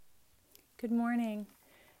Good morning.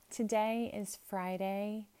 Today is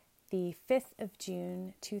Friday, the 5th of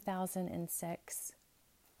June, 2006.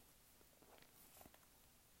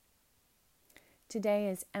 Today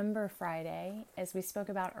is Ember Friday. As we spoke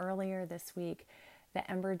about earlier this week, the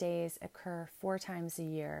Ember Days occur 4 times a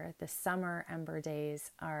year. The summer Ember Days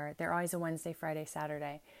they're always a Wednesday, Friday,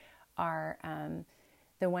 Saturday, are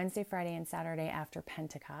the Wednesday, Friday, and Saturday after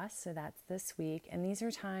Pentecost. So that's this week. And these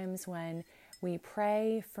are times when we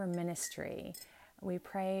pray for ministry. We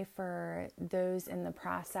pray for those in the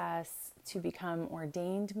process to become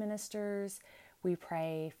ordained ministers. We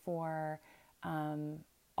pray for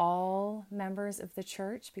all members of the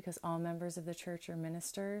church, because all members of the church are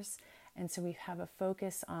ministers. And so we have a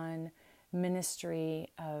focus on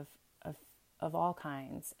ministry of all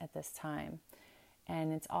kinds at this time.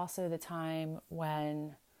 And it's also the time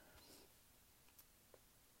when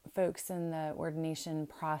folks in the ordination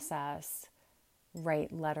process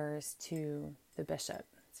write letters to the bishop.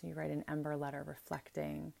 So you write an Ember letter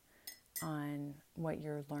reflecting on what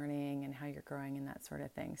you're learning and how you're growing and that sort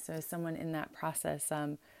of thing. So as someone in that process,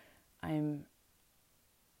 I'm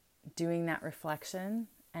doing that reflection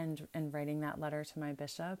and writing that letter to my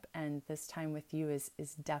bishop. And this time with you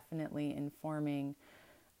is definitely informing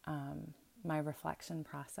my reflection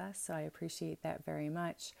process. So I appreciate that very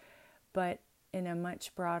much. But in a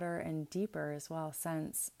much broader and deeper as well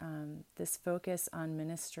sense, this focus on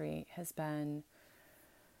ministry has been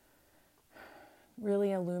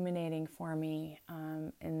really illuminating for me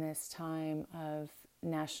in this time of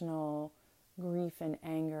national grief and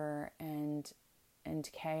anger and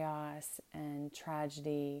chaos and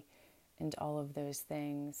tragedy and all of those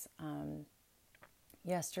things.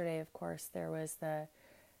 Yesterday, of course, there was the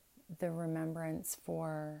remembrance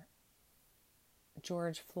for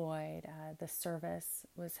George Floyd. The service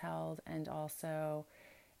was held, and also,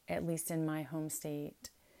 at least in my home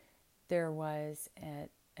state, there was at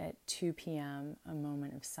 2 p.m. a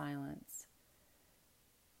moment of silence.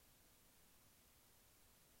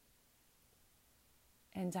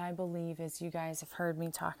 And I believe, as you guys have heard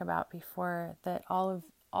me talk about before, that all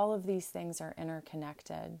of these things are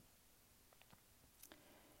interconnected.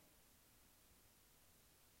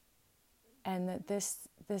 And that this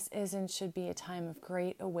is and should be a time of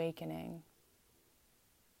great awakening.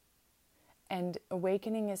 And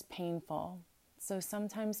awakening is painful. So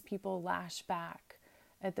sometimes people lash back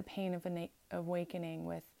at the pain of an awakening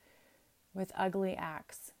with ugly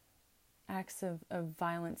acts of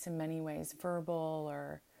violence in many ways, verbal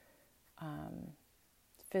or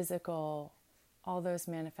physical, all those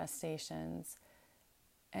manifestations.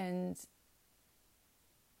 And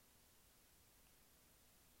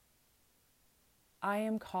I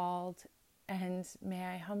am called, and may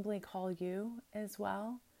I humbly call you as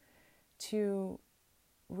well, to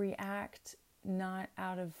react not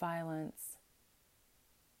out of violence,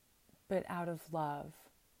 but out of love.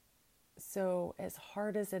 So as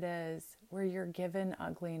hard as it is, where you're given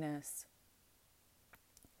ugliness,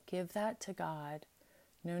 give that to God.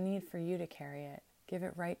 No need for you to carry it. Give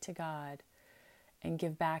it right to God and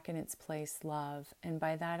give back in its place love. And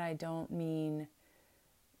by that, I don't mean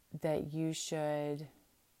that you should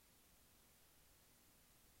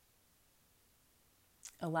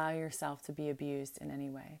allow yourself to be abused in any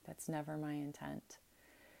way. That's never my intent.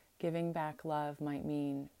 Giving back love might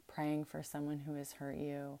mean praying for someone who has hurt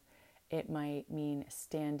you. It might mean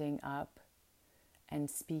standing up and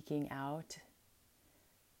speaking out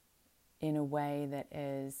in a way that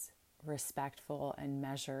is respectful and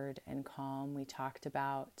measured and calm. We talked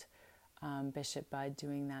about Bishop Budd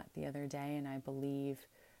doing that the other day, and I believe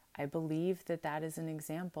that is an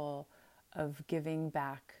example of giving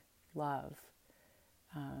back love.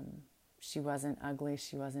 She wasn't ugly.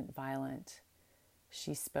 She wasn't violent.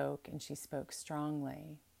 She spoke, and she spoke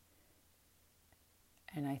strongly.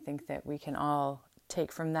 And I think that we can all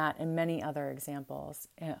take from that and many other examples.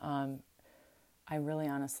 I really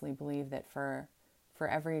honestly believe that for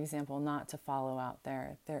every example not to follow out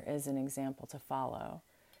there is an example to follow.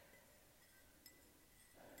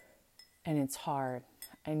 And it's hard.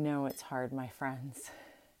 I know it's hard, my friends.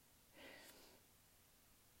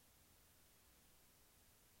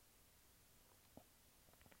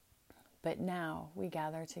 But now we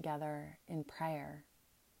gather together in prayer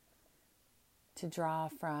to draw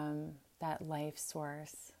from that life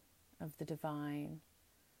source of the divine,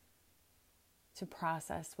 to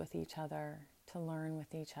process with each other, to learn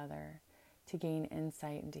with each other, to gain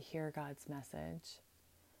insight and to hear God's message.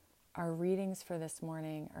 Our readings for this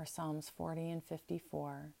morning are Psalms 40 and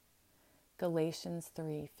 54, Galatians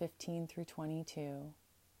 3, 15 through 22.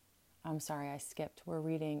 I'm sorry, I skipped. We're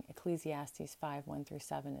reading Ecclesiastes 5, 1 through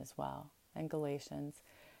 7 as well, and Galatians.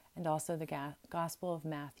 and also the Gospel of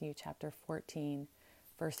Matthew, chapter 14,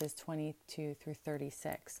 verses 22 through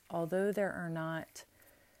 36. Although there are not,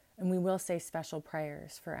 and we will say special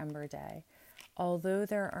prayers for Ember Day, although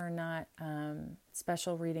there are not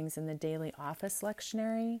special readings in the daily office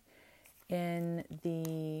lectionary, in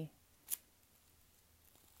the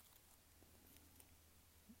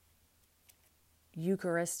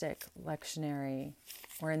Eucharistic lectionary,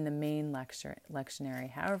 or in the main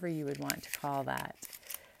lectionary, however you would want to call that,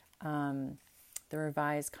 the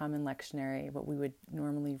Revised Common Lectionary, what we would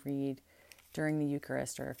normally read during the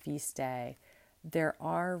Eucharist or a feast day, there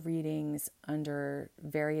are readings under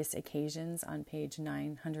various occasions on page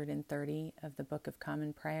 930 of the Book of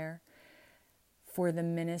Common Prayer for the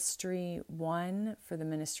Ministry 1, for the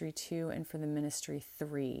Ministry 2, and for the Ministry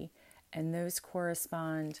 3. And those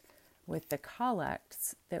correspond with the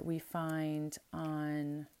collects that we find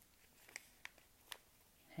on,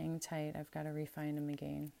 hang tight, I've got to refine them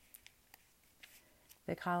again.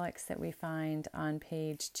 The collects that we find on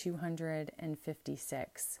page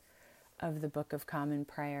 256 of the Book of Common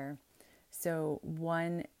Prayer. So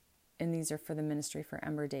one, and these are for the Ministry for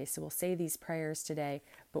Ember Day. So we'll say these prayers today,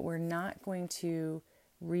 but we're not going to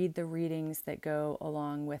read the readings that go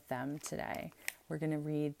along with them today. We're going to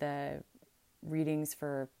read the readings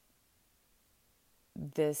for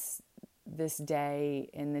this day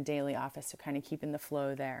in the daily office, so kind of keeping the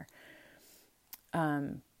flow there.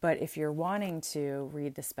 But if you're wanting to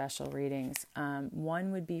read the special readings,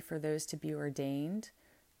 1 would be for those to be ordained,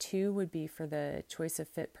 2 would be for the choice of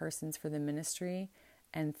fit persons for the ministry,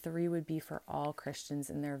 and 3 would be for all Christians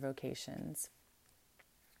in their vocations.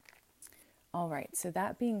 All right, so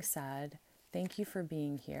that being said, thank you for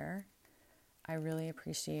being here. I really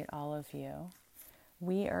appreciate all of you.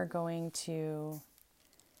 We are going to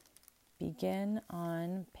begin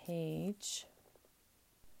on page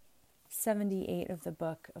 78 of the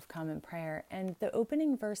Book of Common Prayer. And the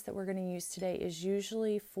opening verse that we're going to use today is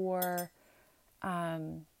usually for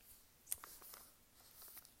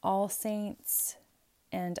All Saints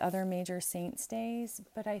and other major saints' days.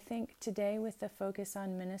 But I think today, with the focus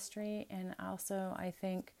on ministry, and also I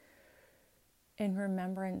think in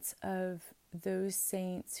remembrance of those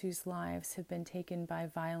saints whose lives have been taken by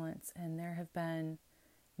violence, and there have been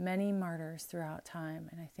many martyrs throughout time.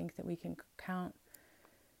 And I think that we can count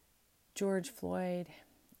George Floyd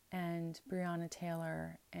and Breonna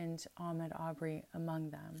Taylor and Ahmaud Arbery among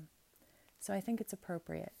them. So I think it's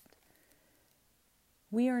appropriate.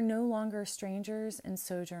 We are no longer strangers and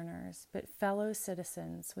sojourners, but fellow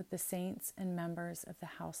citizens with the saints and members of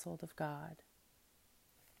the household of God.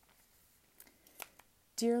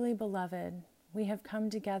 Dearly beloved, we have come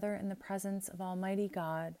together in the presence of Almighty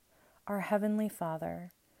God, our Heavenly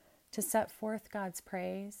Father, to set forth God's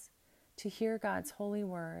praise, to hear God's holy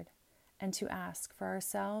word, and to ask for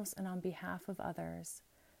ourselves and on behalf of others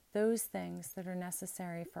those things that are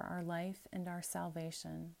necessary for our life and our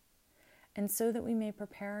salvation. And so that we may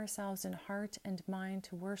prepare ourselves in heart and mind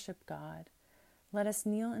to worship God, let us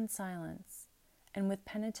kneel in silence and with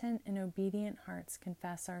penitent and obedient hearts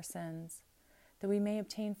confess our sins, that we may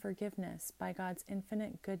obtain forgiveness by God's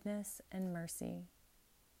infinite goodness and mercy.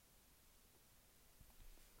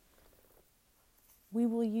 We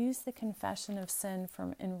will use the Confession of Sin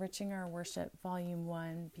from Enriching Our Worship, Volume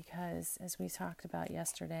 1, because, as we talked about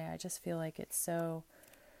yesterday, I just feel like it's so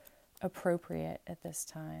appropriate at this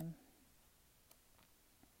time.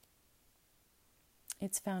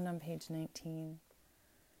 It's found on page 19.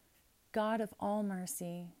 God of all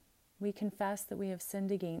mercy, we confess that we have sinned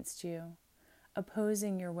against you,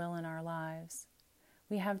 opposing your will in our lives.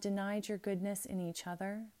 We have denied your goodness in each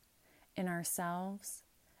other, in ourselves,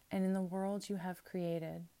 and in the world you have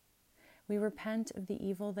created. We repent of the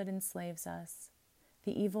evil that enslaves us,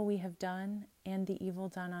 the evil we have done, and the evil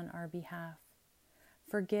done on our behalf.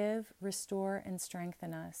 Forgive, restore, and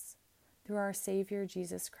strengthen us through our Savior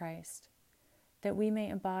Jesus Christ, that we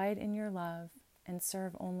may abide in your love and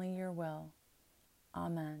serve only your will.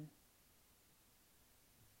 Amen.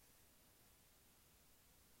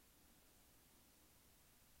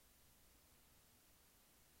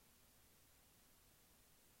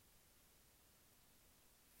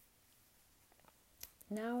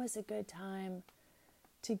 Now is a good time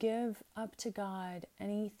to give up to God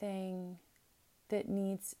anything that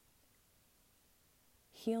needs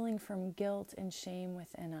healing from guilt and shame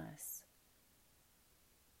within us.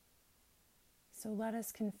 So let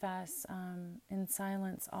us confess in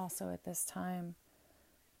silence also at this time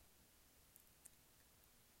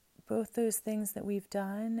both those things that we've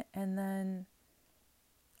done, and then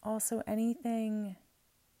also anything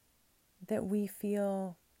that we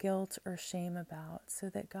feel guilt or shame about, so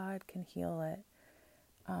that God can heal it.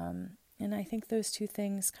 And I think those two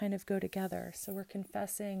things kind of go together. So we're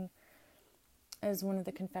confessing, as one of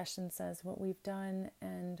the confessions says, what we've done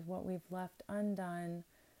and what we've left undone.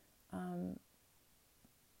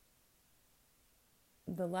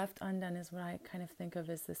 The left undone is what I kind of think of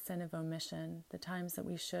as the sin of omission, the times that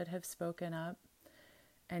we should have spoken up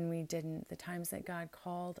and we didn't, the times that God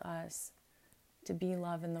called us to be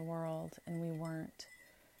love in the world and we weren't.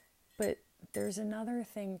 But there's another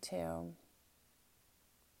thing too,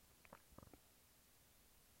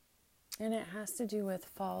 and it has to do with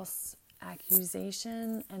false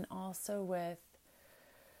accusation and also with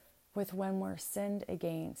when we're sinned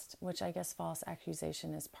against, which I guess false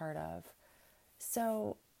accusation is part of.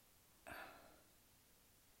 So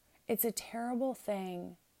it's a terrible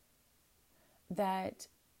thing that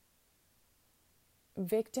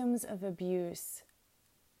victims of abuse,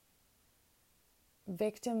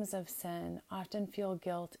 victims of sin often feel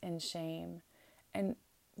guilt and shame. And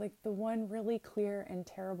like the one really clear and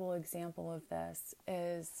terrible example of this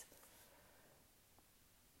is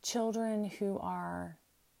children who are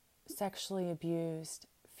sexually abused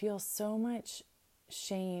feel so much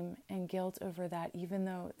shame and guilt over that, even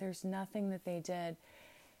though there's nothing that they did.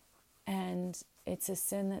 And it's a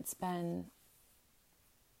sin that's been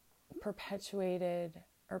perpetrated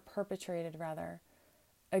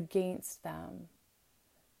against them.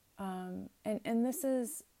 And this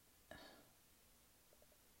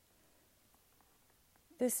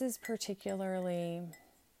is particularly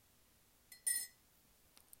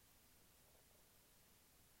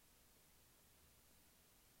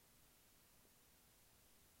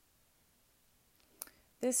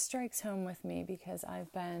this strikes home with me because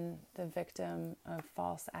I've been the victim of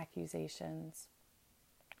false accusations.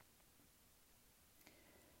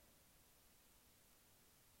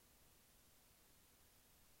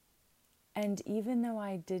 And even though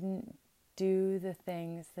I didn't do the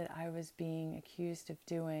things that I was being accused of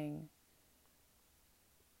doing,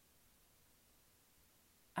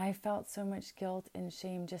 I felt so much guilt and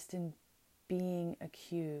shame just in being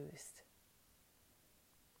accused.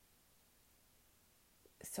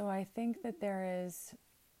 So I think that there is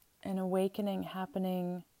an awakening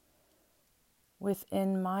happening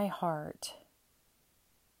within my heart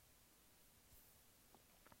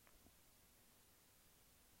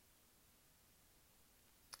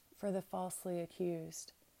for the falsely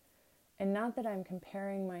accused. And not that I'm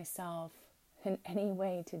comparing myself in any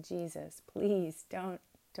way to Jesus. Please don't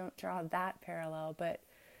draw that parallel. But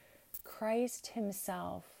Christ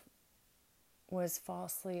himself was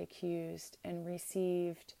falsely accused and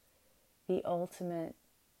received the ultimate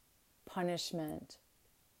punishment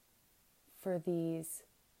for these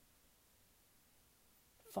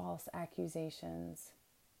false accusations.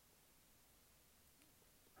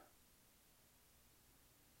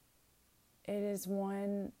 It is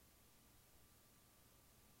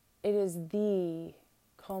the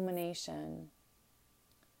culmination,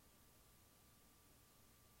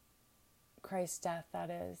 Christ's death, that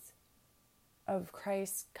is, of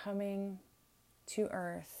Christ coming to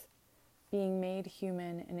earth, being made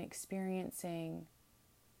human and experiencing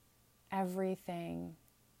everything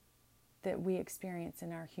that we experience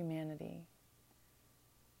in our humanity.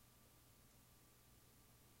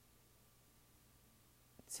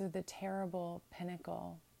 So the terrible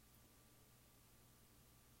pinnacle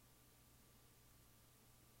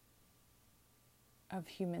of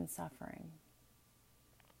human suffering.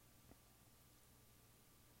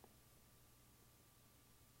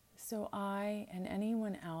 So I and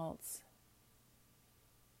anyone else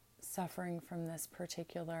suffering from this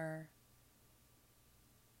particular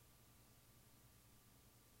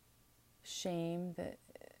shame that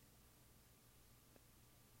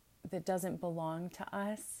doesn't belong to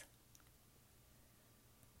us,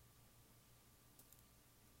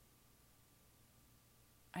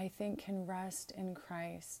 I think can rest in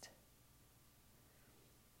Christ.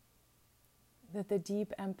 That the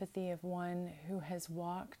deep empathy of one who has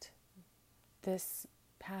walked this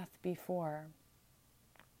path before,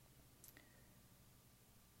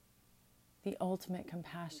 the ultimate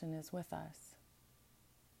compassion is with us.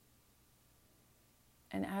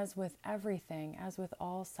 And as with everything, as with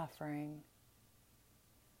all suffering,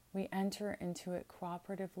 we enter into it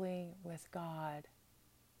cooperatively with God,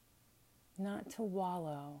 not to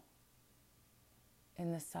wallow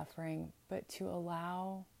in the suffering, but to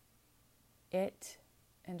allow it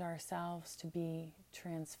and ourselves to be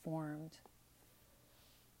transformed.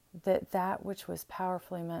 That which was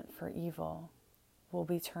powerfully meant for evil will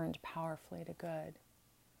be turned powerfully to good.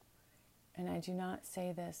 And I do not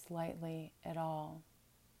say this lightly at all,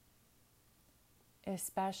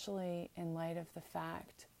 especially in light of the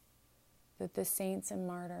fact that the saints and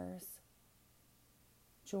martyrs,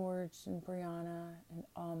 George and Brianna and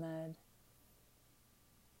Ahmed,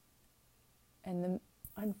 and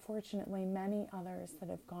unfortunately many others that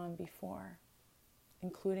have gone before,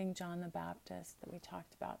 including John the Baptist that we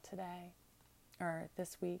talked about today, or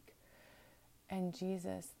this week, and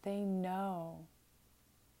Jesus, they know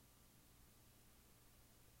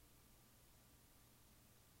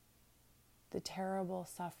the terrible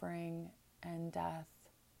suffering and death,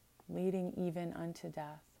 leading even unto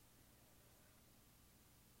death,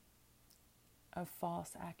 of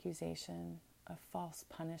false accusation, of false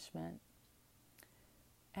punishment.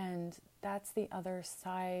 And that's the other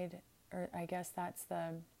side, or I guess that's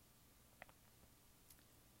the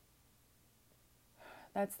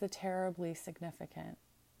terribly significant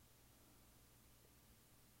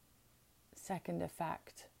second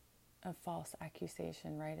effect of false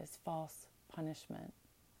accusation, right, is false punishment.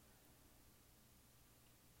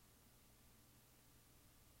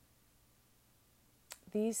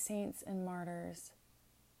 These saints and martyrs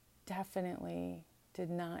definitely did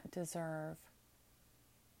not deserve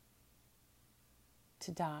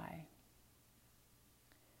to die.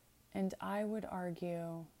 And I would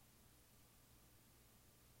argue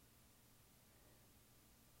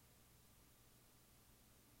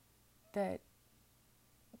that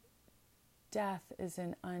death is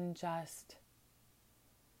an unjust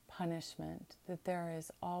punishment, that there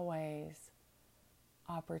is always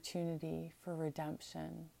opportunity for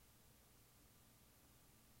redemption,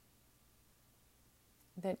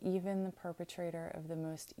 that even the perpetrator of the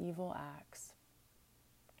most evil acts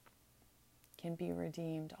can be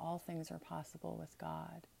redeemed. All things are possible with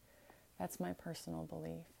God. That's my personal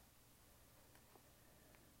belief.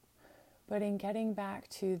 But in getting back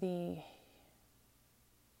to the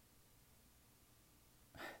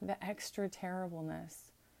extra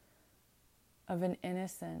terribleness of an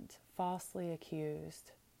innocent falsely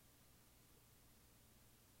accused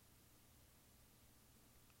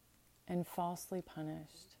and falsely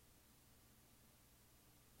punished,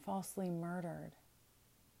 falsely murdered,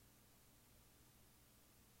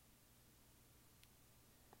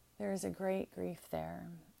 there is a great grief there.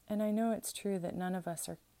 And I know it's true that none of us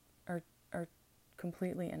are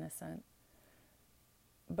completely innocent.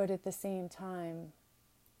 But at the same time,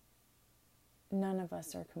 none of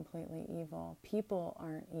us are completely evil. People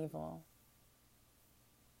aren't evil.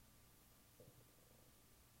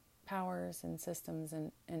 Powers and systems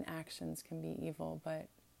and actions can be evil, but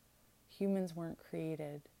humans weren't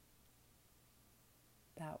created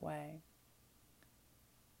that way.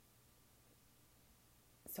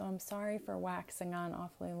 So I'm sorry for waxing on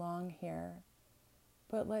awfully long here,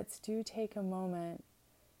 but let's take a moment,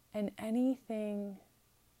 and anything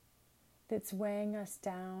that's weighing us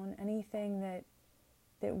down, anything that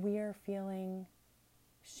we are feeling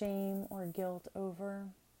shame or guilt over,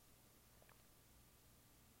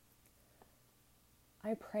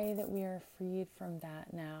 I pray that we are freed from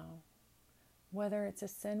that now. Whether it's a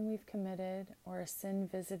sin we've committed or a sin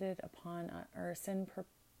visited upon us, or a sin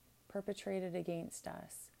perpetrated against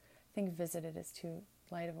us. I think visited is too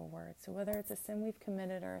light of a word. So whether it's a sin we've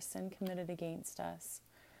committed or a sin committed against us,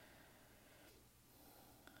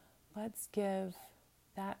 let's give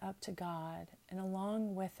that up to God, and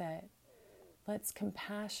along with it, let's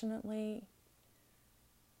compassionately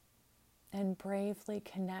and bravely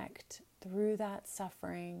connect through that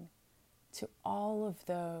suffering to all of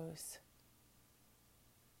those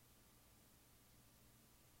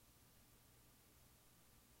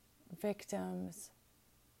victims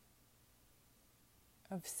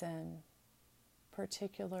of sin,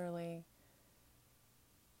 particularly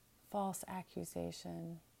false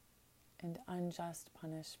accusation and unjust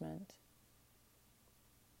punishment.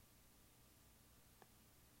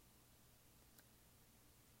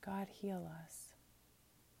 God, heal us.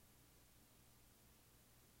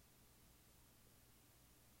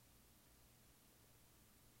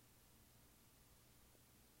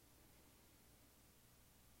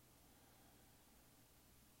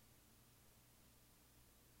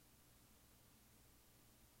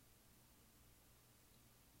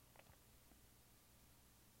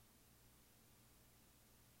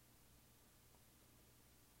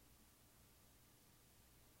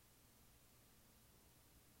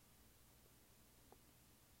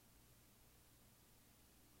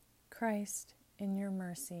 Christ, in your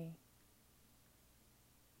mercy,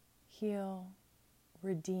 heal,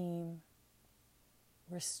 redeem,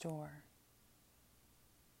 restore.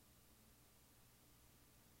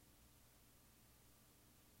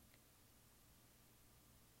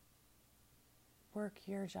 Work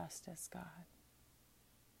your justice, God.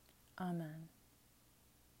 Amen.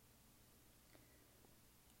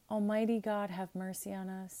 Almighty God, have mercy on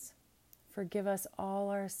us. Forgive us all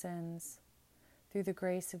our sins. Through the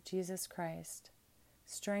grace of Jesus Christ,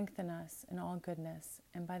 strengthen us in all goodness,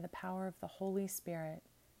 and by the power of the Holy Spirit,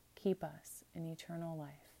 keep us in eternal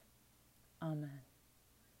life. Amen.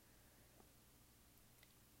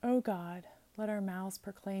 O God, let our mouths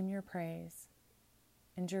proclaim your praise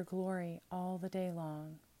and your glory all the day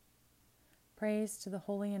long. Praise to the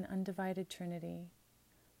holy and undivided Trinity,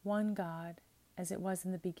 one God, as it was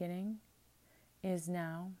in the beginning, is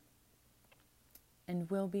now, and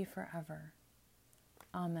will be forever.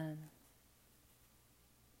 Amen.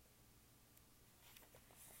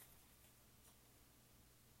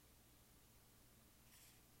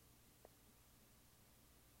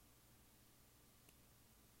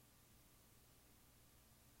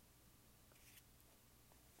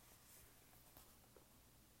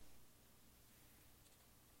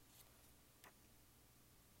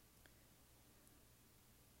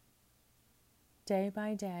 Day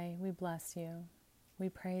by day we bless you. We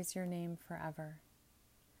praise your name forever.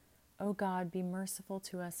 O God, be merciful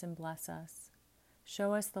to us and bless us.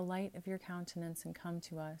 Show us the light of your countenance and come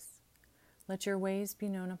to us. Let your ways be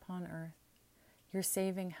known upon earth, your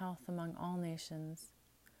saving health among all nations.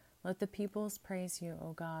 Let the peoples praise you,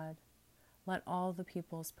 O God. Let all the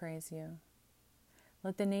peoples praise you.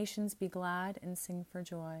 Let the nations be glad and sing for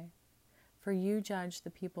joy, for you judge the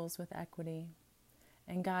peoples with equity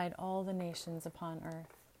and guide all the nations upon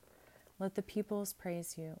earth. Let the peoples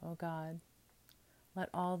praise you, O God. Let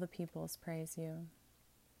all the peoples praise you.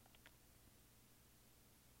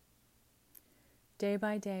 Day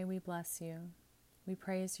by day we bless you. We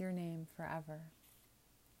praise your name forever.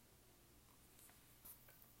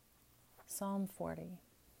 Psalm 40.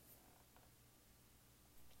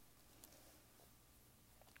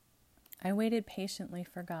 I waited patiently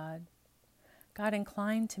for God. God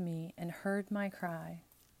inclined to me and heard my cry.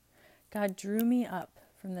 God drew me up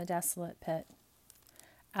from the desolate pit,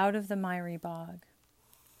 out of the miry bog,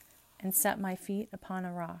 and set my feet upon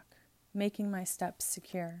a rock, making my steps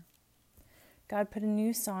secure. God put a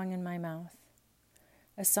new song in my mouth,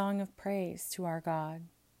 a song of praise to our God.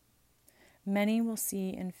 Many will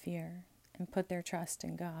see and fear and put their trust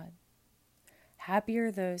in God. Happy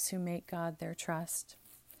are those who make God their trust,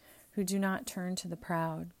 who do not turn to the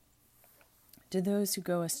proud, to those who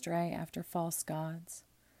go astray after false gods.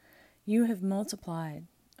 You have multiplied,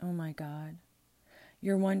 O my God,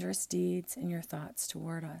 your wondrous deeds and your thoughts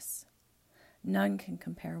toward us. None can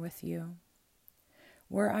compare with you.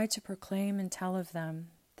 Were I to proclaim and tell of them,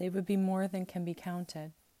 they would be more than can be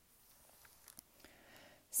counted.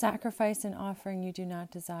 Sacrifice and offering you do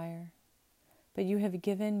not desire, but you have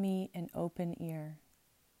given me an open ear.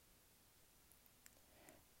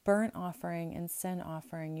 Burnt offering and sin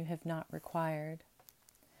offering you have not required.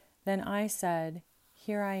 Then I said,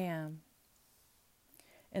 Here I am.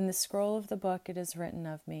 In the scroll of the book it is written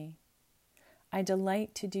of me, I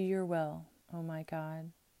delight to do your will, O my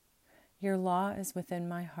God. Your law is within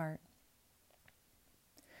my heart.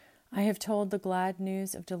 I have told the glad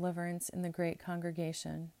news of deliverance in the great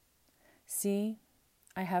congregation. See,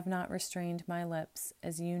 I have not restrained my lips,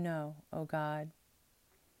 as you know, O God.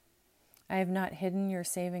 I have not hidden your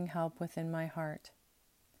saving help within my heart.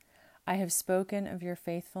 I have spoken of your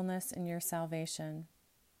faithfulness and your salvation.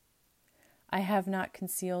 I have not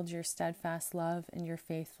concealed your steadfast love and your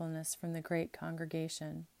faithfulness from the great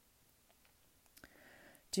congregation.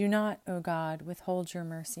 Do not, O God, withhold your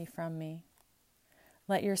mercy from me.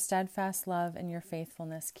 Let your steadfast love and your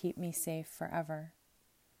faithfulness keep me safe forever.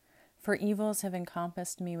 For evils have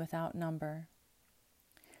encompassed me without number.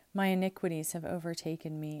 My iniquities have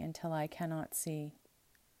overtaken me until I cannot see.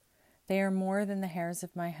 They are more than the hairs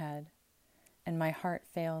of my head, and my heart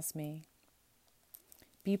fails me.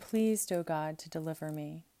 Be pleased, O God, to deliver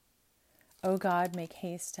me. O God, make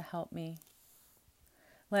haste to help me.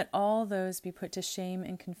 Let all those be put to shame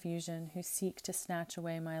and confusion who seek to snatch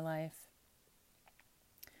away my life.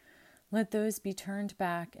 Let those be turned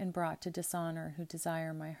back and brought to dishonor who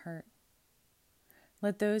desire my hurt.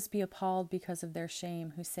 Let those be appalled because of their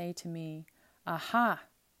shame who say to me, Aha!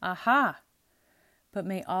 Aha! But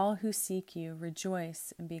may all who seek you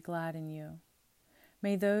rejoice and be glad in you.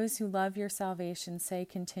 May those who love your salvation say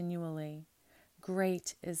continually,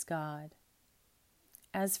 Great is God.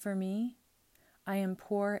 As for me, I am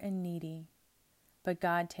poor and needy, but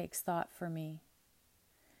God takes thought for me.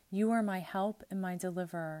 You are my help and my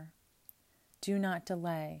deliverer. Do not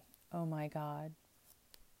delay, O my God.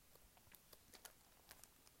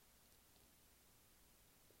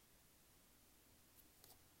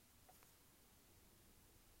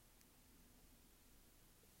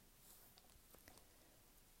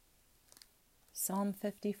 Psalm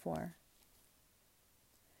 54.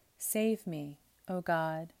 Save me, O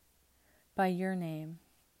God, by your name,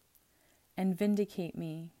 and vindicate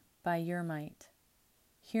me by your might.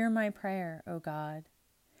 Hear my prayer, O God.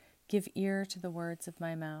 Give ear to the words of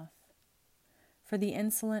my mouth. For the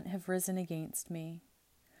insolent have risen against me.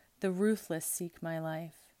 The ruthless seek my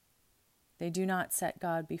life. They do not set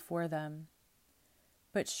God before them.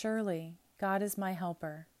 But surely God is my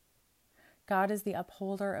helper. God is the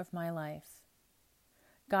upholder of my life.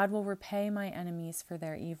 God will repay my enemies for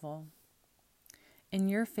their evil. In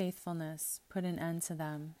your faithfulness, put an end to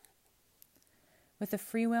them. With a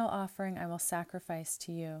freewill offering I will sacrifice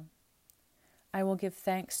to you. I will give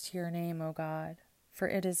thanks to your name, O God, for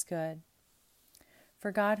it is good.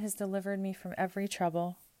 For God has delivered me from every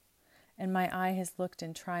trouble, and my eye has looked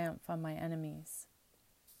in triumph on my enemies.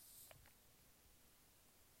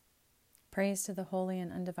 Praise to the Holy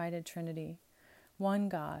and Undivided Trinity, one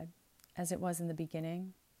God, as it was in the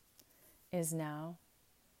beginning, is now,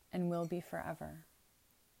 and will be forever.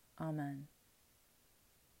 Amen.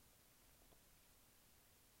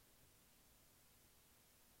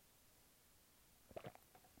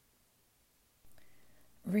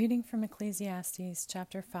 Reading from Ecclesiastes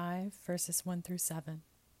chapter 5, verses 1 through 7.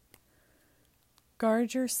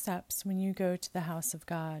 Guard your steps when you go to the house of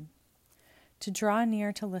God. To draw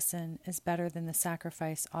near to listen is better than the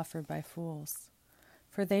sacrifice offered by fools,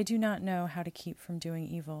 for they do not know how to keep from doing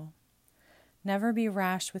evil. Never be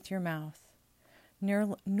rash with your mouth,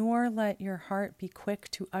 nor let your heart be quick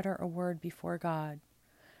to utter a word before God.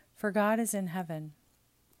 For God is in heaven,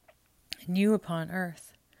 and you upon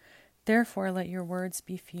earth. Therefore let your words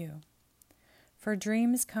be few. For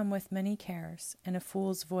dreams come with many cares, and a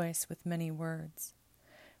fool's voice with many words.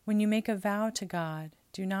 When you make a vow to God,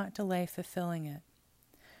 do not delay fulfilling it.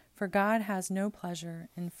 For God has no pleasure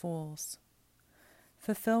in fools.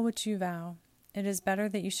 Fulfill what you vow. It is better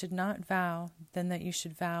that you should not vow than that you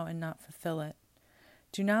should vow and not fulfill it.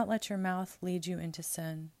 Do not let your mouth lead you into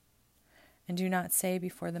sin, and do not say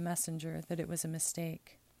before the messenger that it was a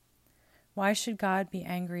mistake. Why should God be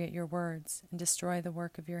angry at your words and destroy the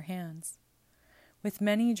work of your hands? With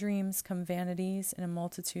many dreams come vanities and a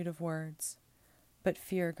multitude of words, but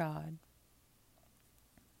fear God.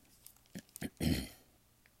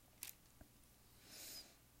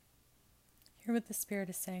 Hear what the Spirit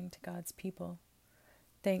is saying to God's people.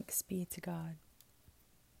 Thanks be to God.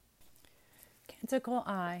 Canticle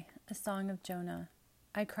I, a song of Jonah.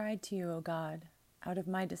 I cried to you, O God, out of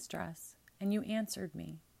my distress, and you answered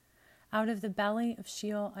me. Out of the belly of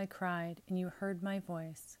Sheol I cried, and you heard my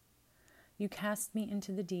voice. You cast me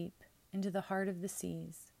into the deep, into the heart of the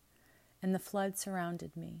seas, and the flood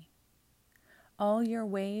surrounded me. All your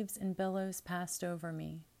waves and billows passed over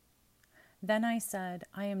me. Then I said,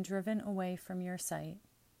 I am driven away from your sight.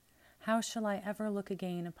 How shall I ever look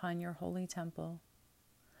again upon your holy temple?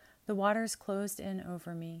 The waters closed in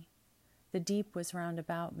over me. The deep was round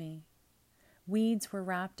about me. Weeds were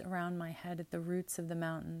wrapped around my head at the roots of the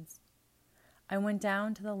mountains. I went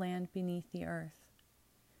down to the land beneath the earth.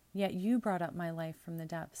 Yet you brought up my life from the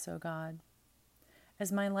depths, O God.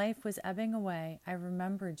 As my life was ebbing away, I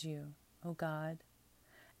remembered you, O God,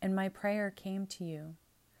 and my prayer came to you,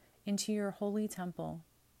 into your holy temple.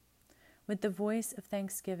 With the voice of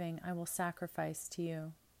thanksgiving I will sacrifice to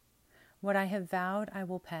you. What I have vowed I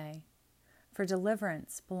will pay, for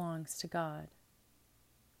deliverance belongs to God.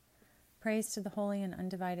 Praise to the Holy and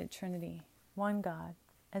Undivided Trinity, one God,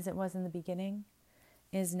 as it was in the beginning,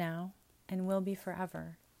 is now, and will be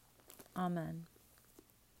forever. Amen.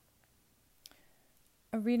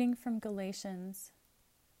 A reading from Galatians,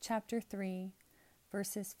 chapter 3,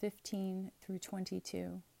 verses 15 through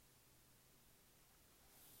 22.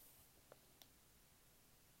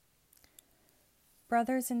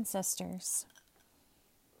 Brothers and sisters,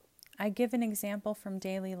 I give an example from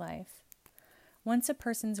daily life. Once a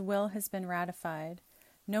person's will has been ratified,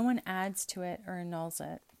 no one adds to it or annuls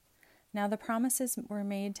it. Now the promises were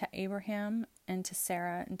made to Abraham and to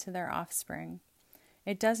Sarah and to their offspring.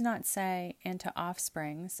 It does not say, and to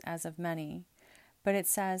offsprings, as of many, but it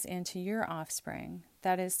says, and to your offspring,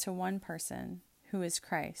 that is, to one person, who is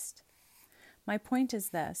Christ. My point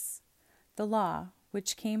is this: the law,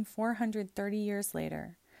 which came 430 years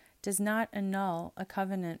later, does not annul a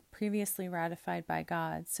covenant previously ratified by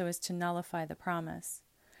God so as to nullify the promise.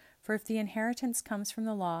 For if the inheritance comes from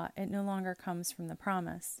the law, it no longer comes from the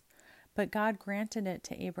promise. But God granted it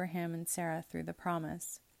to Abraham and Sarah through the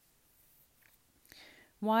promise.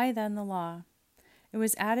 Why then the law? It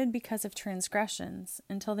was added because of transgressions,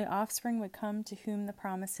 until the offspring would come to whom the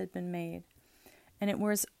promise had been made, and it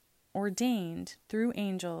was ordained through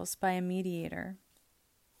angels by a mediator.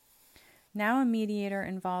 Now a mediator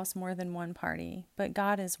involves more than one party, but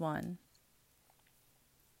God is one.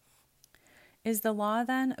 Is the law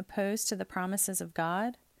then opposed to the promises of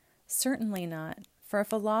God? Certainly not. For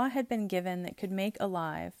if a law had been given that could make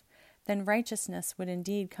alive, then righteousness would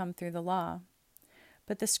indeed come through the law.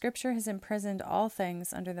 But the Scripture has imprisoned all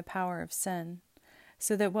things under the power of sin,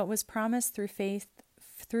 so that what was promised through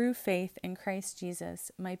faith in Christ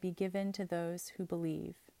Jesus might be given to those who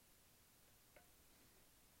believe.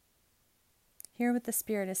 Hear what the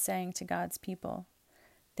Spirit is saying to God's people.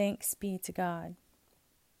 Thanks be to God.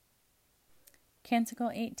 Canticle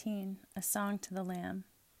 18, a song to the Lamb.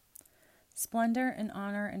 Splendor and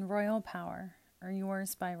honor and royal power are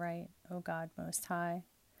yours by right, O God Most High.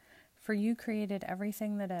 For you created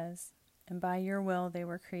everything that is, and by your will they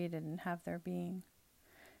were created and have their being.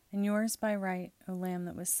 And yours by right, O Lamb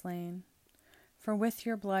that was slain. For with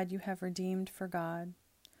your blood you have redeemed for God,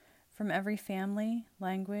 from every family,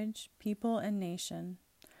 language, people, and nation,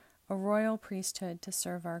 a royal priesthood to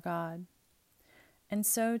serve our God. And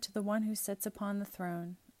so to the one who sits upon the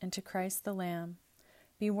throne, and to Christ the Lamb,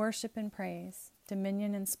 be worship and praise,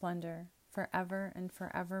 dominion and splendor, forever and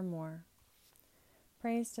forevermore.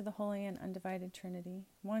 Praise to the Holy and Undivided Trinity,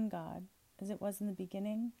 one God, as it was in the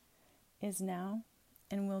beginning, is now,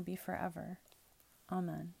 and will be forever.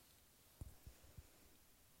 Amen.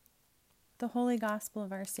 The Holy Gospel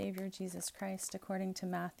of our Savior Jesus Christ according to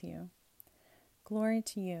Matthew. Glory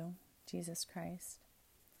to you, Jesus Christ.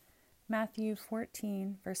 Matthew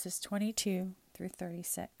 14, verses 22 through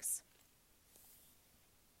 36.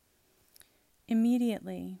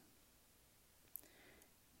 Immediately,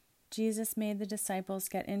 Jesus made the disciples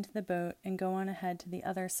get into the boat and go on ahead to the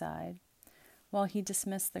other side, while he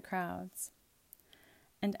dismissed the crowds.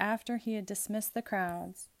 And after he had dismissed the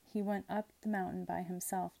crowds, he went up the mountain by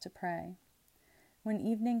himself to pray. When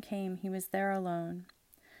evening came, he was there alone.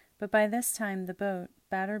 But by this time the boat,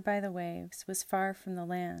 battered by the waves, was far from the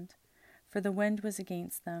land, for the wind was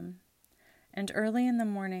against them. And early in the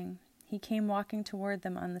morning he came walking toward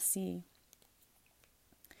them on the sea.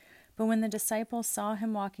 But when the disciples saw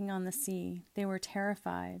him walking on the sea, they were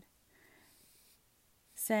terrified,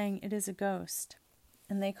 saying, "It is a ghost."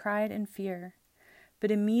 And they cried in fear.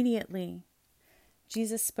 But immediately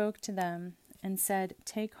Jesus spoke to them and said,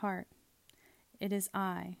 "Take heart, it is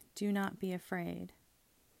I, do not be afraid."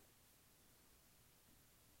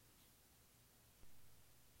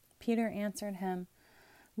 Peter answered him,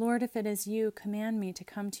 "Lord, if it is you, command me to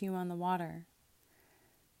come to you on the water."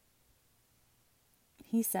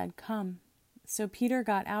 He said, "Come." So Peter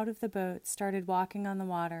got out of the boat, started walking on the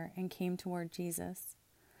water, and came toward Jesus.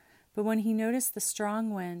 But when he noticed the strong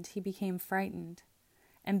wind, he became frightened,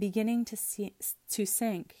 and beginning to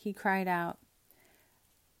sink, he cried out,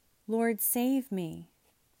 "Lord, save me."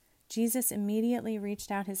 Jesus immediately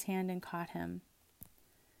reached out his hand and caught him,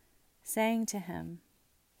 saying to him,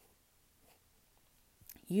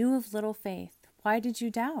 "You of little faith, why did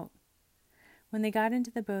you doubt?" When they got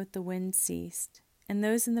into the boat, the wind ceased, and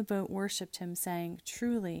those in the boat worshipped him, saying,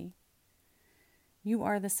 "Truly, you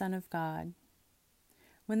are the Son of God."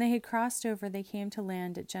 When they had crossed over, they came to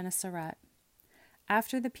land at Gennesaret.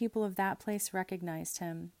 After the people of that place recognized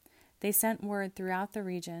him, they sent word throughout the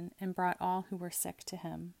region and brought all who were sick to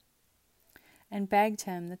him, and begged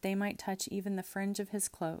him that they might touch even the fringe of his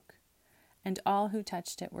cloak, and all who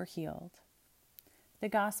touched it were healed. The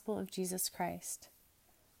Gospel of Jesus Christ.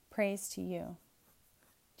 Praise to you,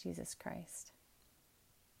 Jesus Christ.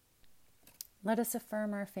 Let us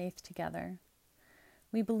affirm our faith together.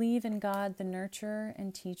 We believe in God, the nurturer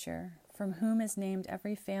and teacher, from whom is named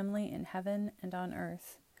every family in heaven and on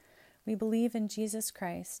earth. We believe in Jesus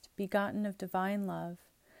Christ, begotten of divine love,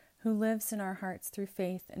 who lives in our hearts through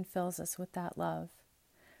faith and fills us with that love.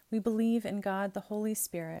 We believe in God, the Holy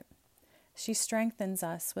Spirit. She strengthens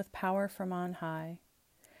us with power from on high.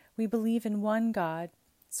 We believe in one God,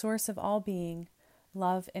 source of all being,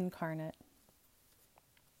 love incarnate.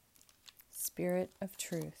 Spirit of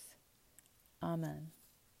truth. Amen.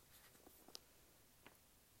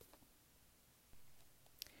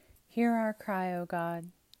 Hear our cry, O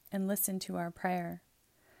God, and listen to our prayer.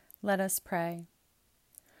 Let us pray.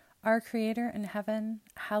 Our Creator in heaven,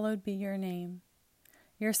 hallowed be your name.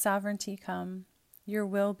 Your sovereignty come, your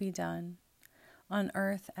will be done, on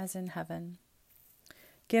earth as in heaven.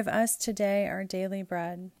 Give us today our daily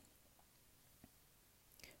bread.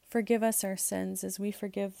 Forgive us our sins as we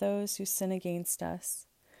forgive those who sin against us.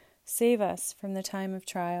 Save us from the time of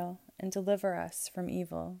trial and deliver us from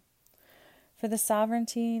evil. For the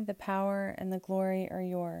sovereignty, the power, and the glory are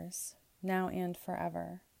yours, now and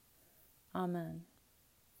forever. Amen.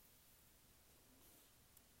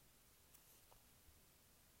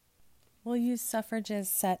 We'll use suffrages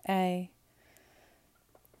set A.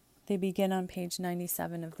 They begin on page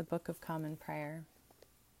 97 of the Book of Common Prayer.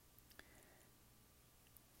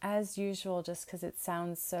 As usual, just because it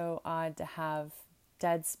sounds so odd to have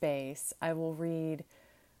dead space, I will read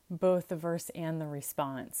both the verse and the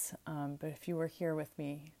response. But if you were here with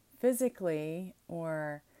me physically,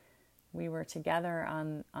 or we were together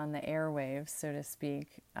on the airwaves, so to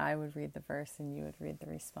speak, I would read the verse and you would read the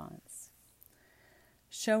response.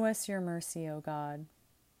 Show us your mercy, O God,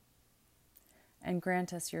 and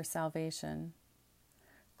grant us your salvation.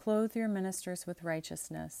 Clothe your ministers with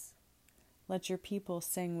righteousness. Let your people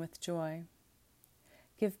sing with joy.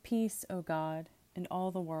 Give peace, O God, in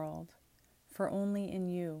all the world, for only in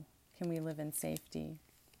you can we live in safety.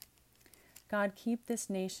 God, keep this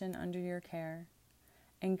nation under your care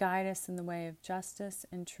and guide us in the way of justice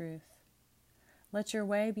and truth. Let your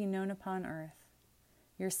way be known upon earth,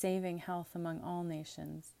 your saving health among all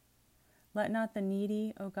nations. Let not the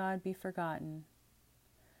needy, O God, be forgotten,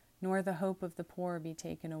 nor the hope of the poor be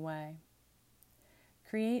taken away.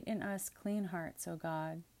 Create in us clean hearts, O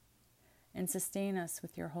God, and sustain us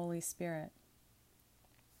with your Holy Spirit.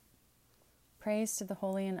 Praise to the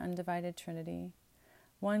Holy and Undivided Trinity,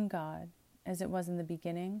 one God, as it was in the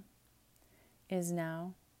beginning, is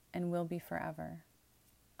now, and will be forever.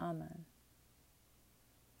 Amen.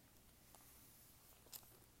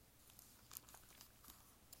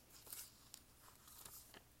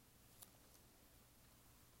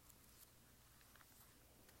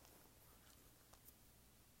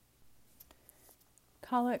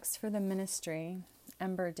 Collects for the ministry,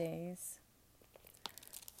 Ember Days.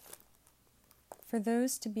 For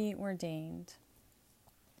those to be ordained.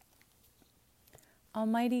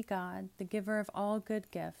 Almighty God, the giver of all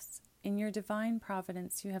good gifts, in your divine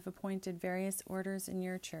providence you have appointed various orders in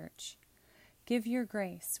your church. Give your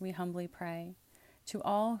grace, we humbly pray, to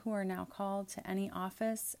all who are now called to any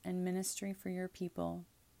office and ministry for your people,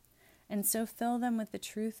 and so fill them with the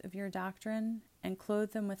truth of your doctrine and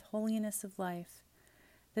clothe them with holiness of life,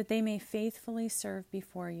 that they may faithfully serve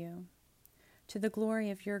before you, to the glory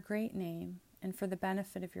of your great name and for the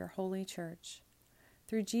benefit of your holy church,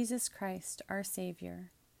 through Jesus Christ, our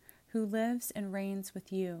Savior, who lives and reigns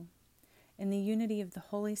with you in the unity of the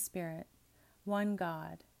Holy Spirit, one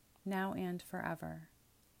God, now and forever.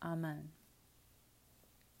 Amen.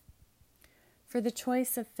 For the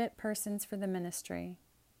choice of fit persons for the ministry.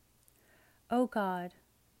 O God,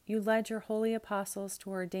 you led your holy apostles to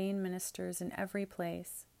ordain ministers in every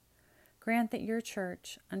place. Grant that your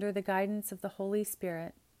church, under the guidance of the Holy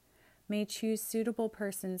Spirit, may choose suitable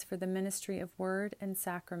persons for the ministry of word and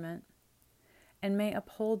sacrament, and may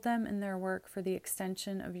uphold them in their work for the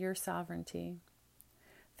extension of your sovereignty.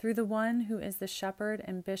 Through the one who is the shepherd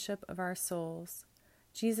and bishop of our souls,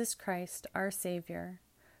 Jesus Christ, our Savior,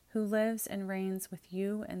 who lives and reigns with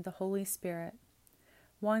you and the Holy Spirit,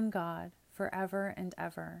 one God, forever and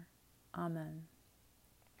ever. Amen.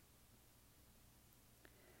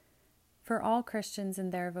 For all Christians in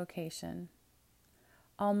their vocation.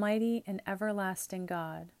 Almighty and everlasting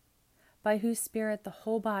God, by whose Spirit the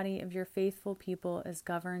whole body of your faithful people is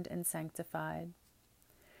governed and sanctified,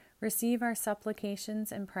 receive our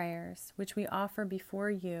supplications and prayers, which we offer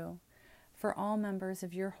before you for all members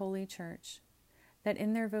of your holy church, that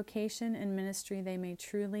in their vocation and ministry they may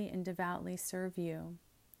truly and devoutly serve you.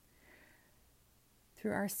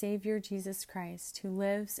 Through our Savior Jesus Christ, who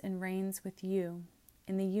lives and reigns with you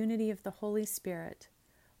in the unity of the Holy Spirit,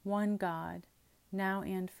 one God, now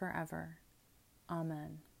and forever.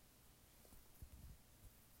 Amen.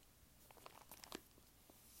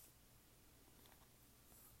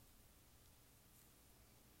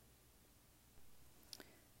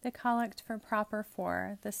 The collect for Proper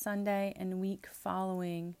 4, the Sunday and week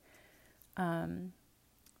following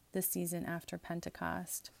the season after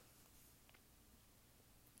Pentecost.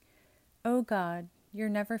 O God, your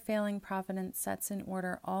never-failing providence sets in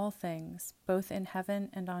order all things, both in heaven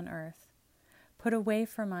and on earth. Put away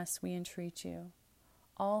from us, we entreat you,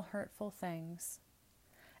 all hurtful things,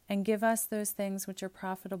 and give us those things which are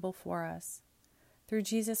profitable for us. Through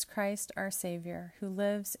Jesus Christ, our Savior, who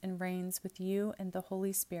lives and reigns with you and the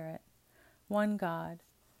Holy Spirit, one God,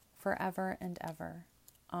 forever and ever.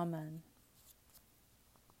 Amen.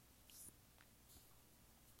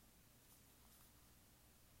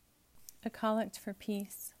 A collect for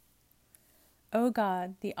peace. O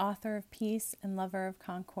God, the author of peace and lover of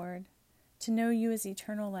concord, to know you is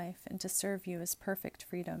eternal life and to serve you is perfect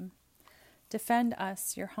freedom. Defend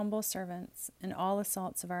us, your humble servants, in all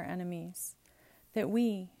assaults of our enemies, that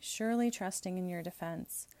we, surely trusting in your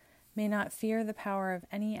defense, may not fear the power of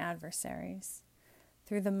any adversaries.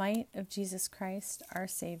 Through the might of Jesus Christ, our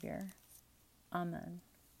Savior. Amen.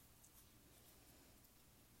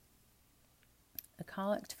 A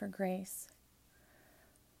collect for grace.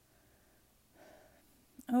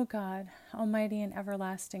 O God, almighty and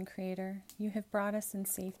everlasting Creator, you have brought us in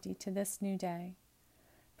safety to this new day.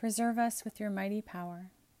 Preserve us with your mighty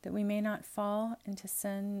power, that we may not fall into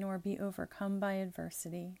sin nor be overcome by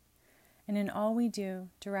adversity. And in all we do,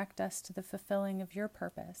 direct us to the fulfilling of your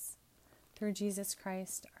purpose. Through Jesus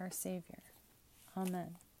Christ, our Savior.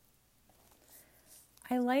 Amen.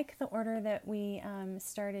 I like the order that we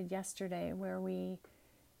started yesterday, where we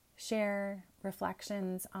share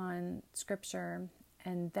reflections on Scripture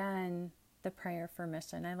and then the prayer for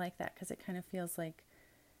mission. I like that because it kind of feels like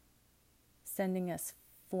sending us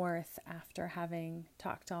forth after having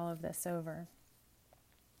talked all of this over.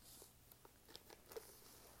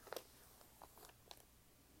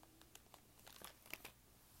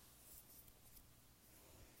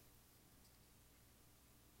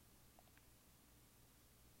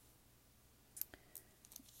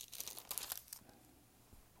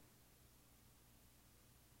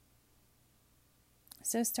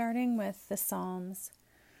 So starting with the Psalms,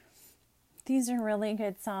 these are really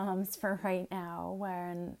good Psalms for right now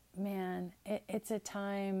when, man, it's a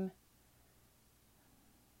time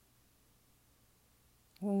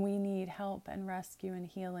when we need help and rescue and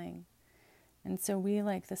healing. And so we,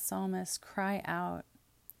 like the psalmist, cry out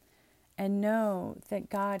and know that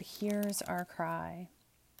God hears our cry.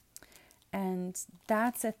 And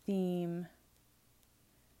that's a theme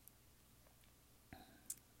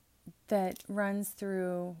that runs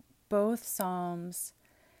through both Psalms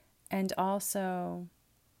and also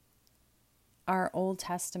our Old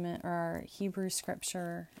Testament or our Hebrew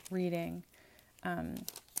scripture reading.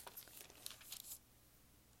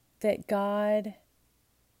 That God,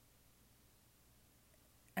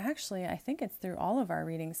 actually, I think it's through all of our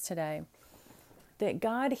readings today, that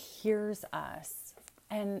God hears us.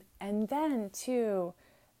 And then, too,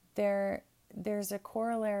 there's a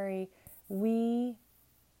corollary. We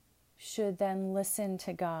should then listen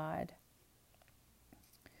to God.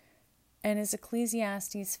 And as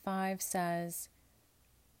Ecclesiastes 5 says,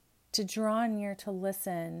 to draw near to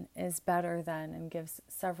listen is better than, and gives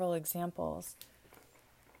several examples.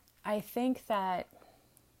 I think that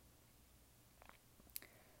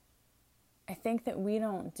we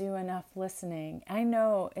don't do enough listening. I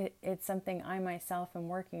know it's something I myself am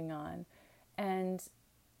working on. And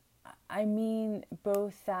I mean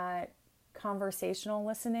both that conversational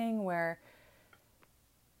listening where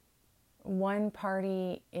one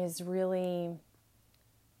party is really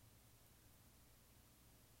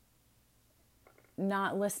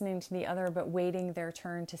not listening to the other but waiting their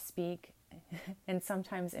turn to speak and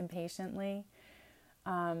sometimes impatiently.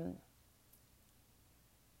 And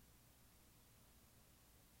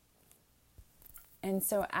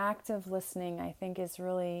so active listening, I think, is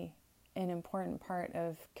really an important part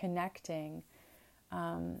of connecting.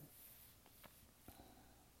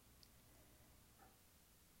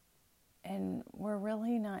 And we're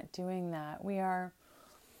really not doing that. We are,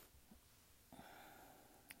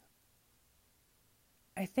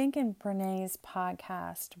 I think in Brené's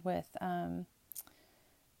podcast with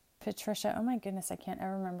Patricia, oh my goodness, I can't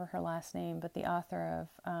ever remember her last name, but the author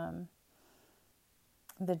of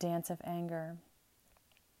The Dance of Anger,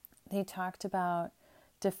 they talked about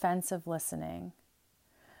defensive listening.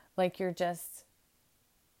 Like you're just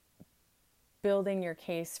building your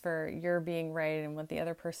case for you're being right and what the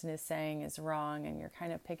other person is saying is wrong, and you're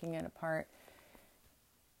kind of picking it apart.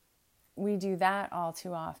 We do that all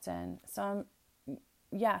too often. So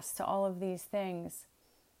yes to all of these things.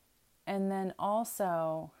 And then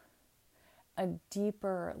also a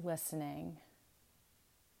deeper listening.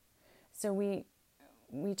 So we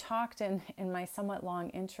talked in my somewhat long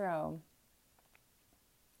intro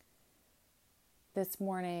this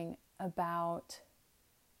morning about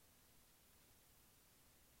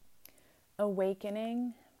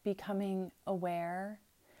awakening, becoming aware,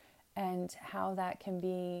 and how that can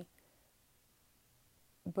be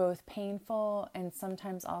both painful and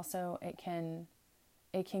sometimes also it can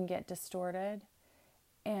get distorted.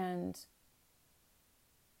 And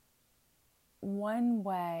one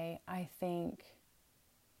way, I think,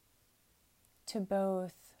 to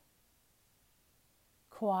both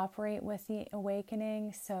cooperate with the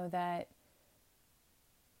awakening so that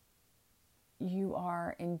you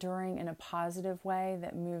are enduring in a positive way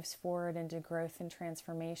that moves forward into growth and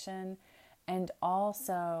transformation, and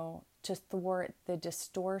also to thwart the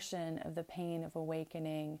distortion of the pain of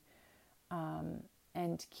awakening,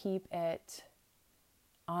 and keep it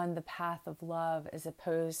on the path of love as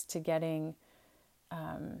opposed to getting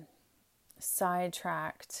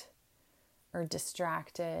sidetracked or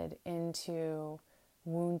distracted into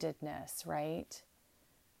woundedness, right?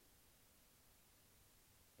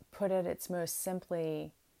 Put at its most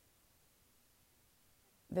simply,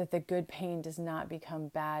 that the good pain does not become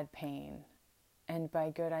bad pain. And by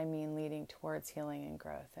good, I mean leading towards healing and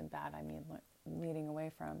growth, and bad, I mean leading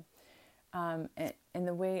away from. And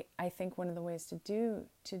the way, I think one of the ways to do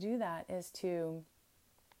that is to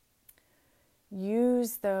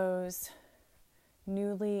use those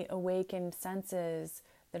newly awakened senses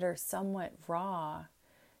that are somewhat raw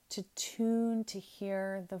to tune to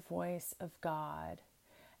hear the voice of God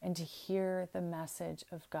and to hear the message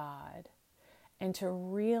of God, and to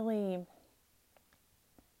really,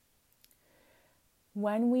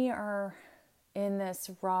 when we are in this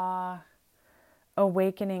raw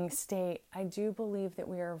awakening state, I do believe that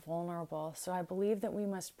we are vulnerable. So I believe that we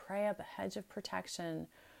must pray up a hedge of protection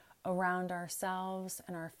around ourselves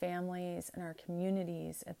and our families and our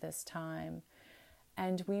communities at this time.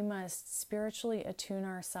 And we must spiritually attune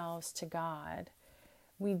ourselves to God.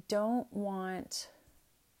 We don't want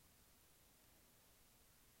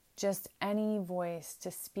just any voice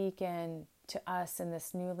to speak in to us in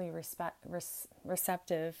this newly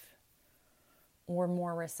receptive or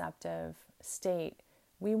more receptive state.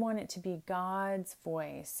 We want it to be God's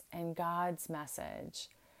voice and God's message.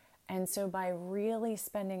 And so by really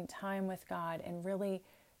spending time with God and really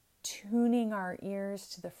tuning our ears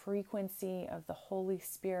to the frequency of the Holy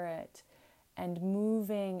Spirit and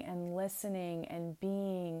moving and listening and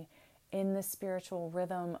being in the spiritual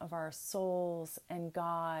rhythm of our souls and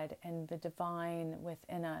God and the divine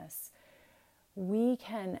within us, we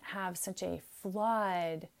can have such a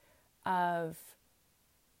flood of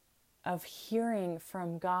hearing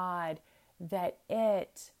from God that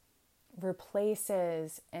it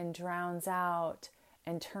replaces and drowns out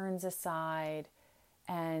and turns aside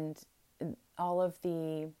and all of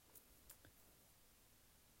the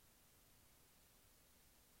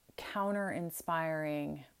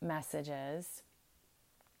counter-inspiring messages,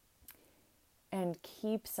 and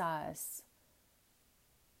keeps us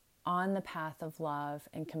on the path of love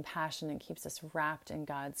and compassion and keeps us wrapped in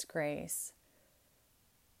God's grace.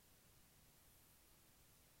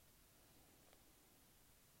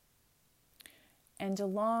 And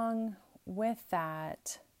along with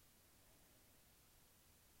that,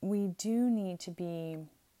 we do need to be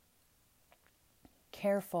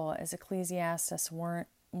careful, as Ecclesiastes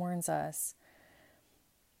warns us,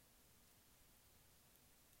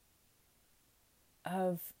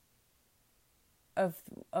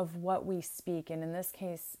 of what we speak. And in this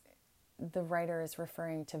case, the writer is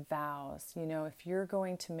referring to vows. You know, if you're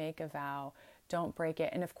going to make a vow, don't break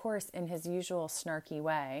it. And of course, in his usual snarky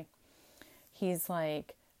way, he's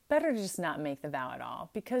like, better to just not make the vow at all,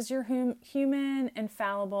 because you're human and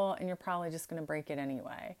fallible, and you're probably just going to break it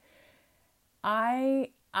anyway. I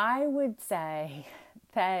would say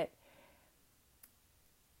that's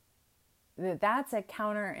a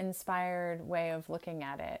counter-inspired way of looking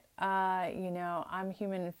at it. I'm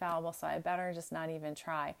human and fallible, so I better just not even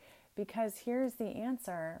try. Because here's the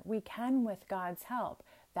answer. We can with God's help.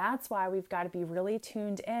 That's why we've got to be really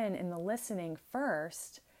tuned in the listening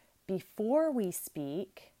first before we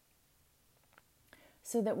speak,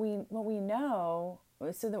 so that we know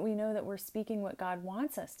that we're speaking what God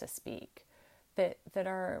wants us to speak, that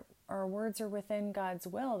our words are within God's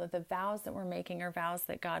will, that the vows that we're making are vows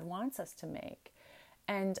that God wants us to make.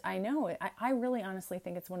 And I know I really honestly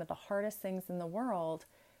think it's one of the hardest things in the world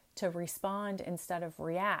to respond instead of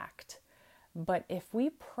react. But if we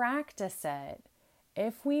practice it,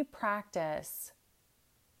 if we practice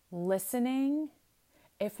listening,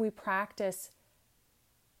 if we practice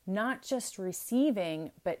not just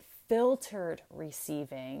receiving, but filtered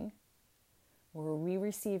receiving, where we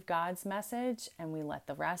receive God's message and we let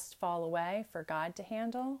the rest fall away for God to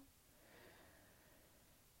handle,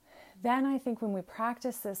 then I think when we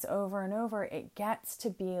practice this over and over, it gets to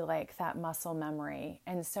be like that muscle memory.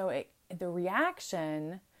 And so the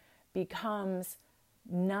reaction becomes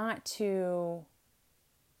not to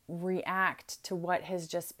react to what has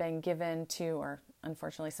just been given to, or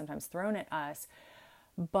unfortunately sometimes thrown at us,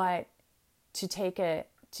 but to take a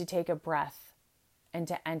breath and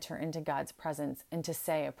to enter into God's presence and to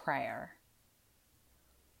say a prayer.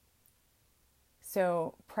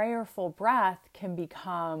 So prayerful breath can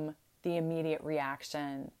become the immediate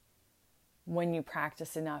reaction when you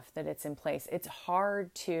practice enough that it's in place. It's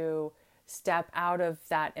hard to step out of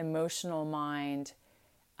that emotional mind,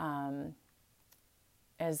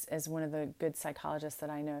 as one of the good psychologists that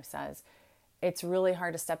I know says. It's really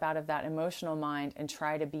hard to step out of that emotional mind and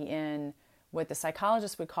try to be in what the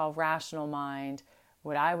psychologists would call rational mind,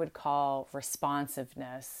 what I would call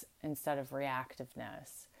responsiveness instead of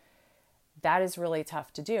reactiveness. That is really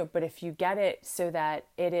tough to do. But if you get it so that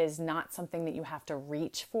it is not something that you have to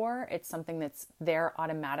reach for, it's something that's there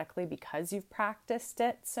automatically because you've practiced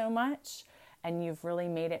it so much and you've really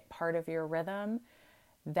made it part of your rhythm,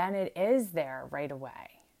 then it is there right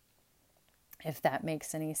away, if that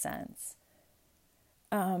makes any sense.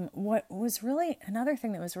 What was really, another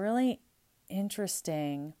thing that was really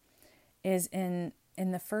interesting is in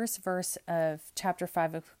the first verse of chapter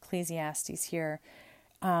 5 of Ecclesiastes here,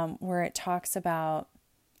 where it talks about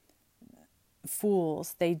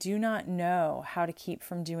fools. They do not know how to keep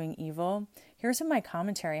from doing evil. Here's what my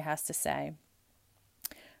commentary has to say.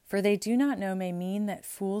 For they do not know may mean that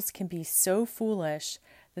fools can be so foolish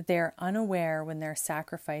that they are unaware when their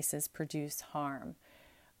sacrifices produce harm.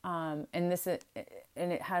 And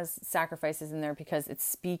it has sacrifices in there because it's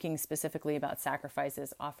speaking specifically about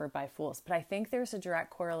sacrifices offered by fools. But I think there's a direct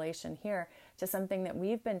correlation here to something that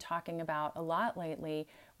we've been talking about a lot lately,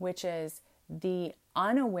 which is the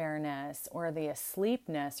unawareness or the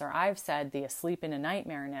asleepness, or I've said the asleep in a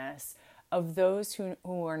nightmareness of those who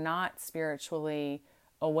are not spiritually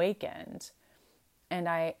awakened. And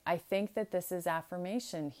I think that this is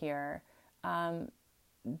affirmation here.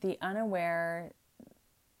 The unaware,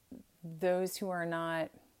 those who are not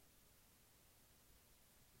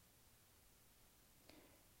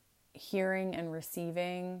hearing and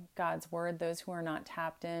receiving God's word, those who are not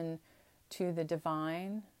tapped in to the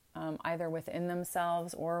divine, either within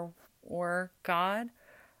themselves or God,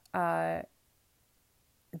 they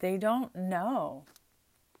don't know.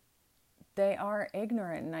 They are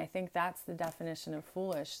ignorant, and I think that's the definition of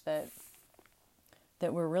foolish that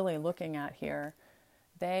we're really looking at here.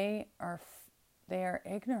 They are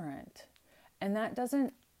ignorant, and that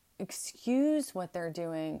doesn't excuse what they're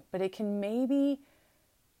doing, but it can maybe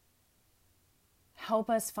help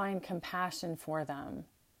us find compassion for them.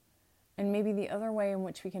 And maybe the other way in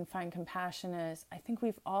which we can find compassion is, I think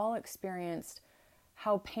we've all experienced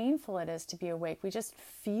how painful it is to be awake. We just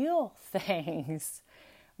feel things.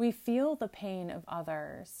 We feel the pain of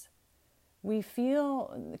others. We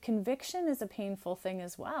feel conviction is a painful thing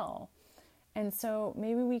as well. And so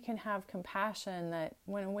maybe we can have compassion that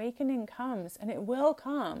when awakening comes, and it will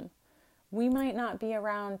come, we might not be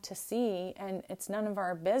around to see, and it's none of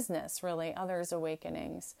our business really, others'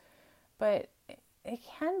 awakenings, but it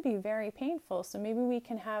can be very painful. So maybe we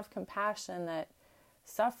can have compassion that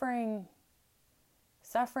suffering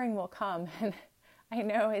will come. And I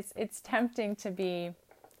know it's tempting to be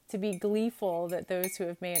gleeful that those who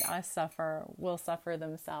have made us suffer will suffer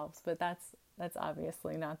themselves, but that's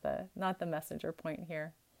obviously not the message or point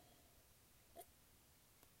here.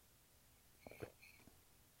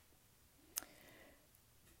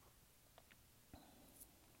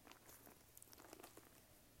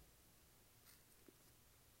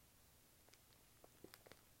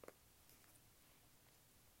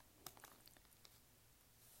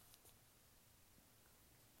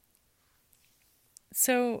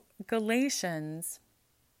 So Galatians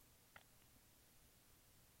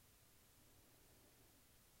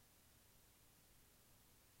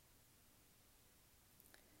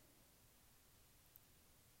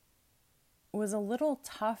was a little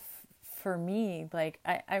tough for me. Like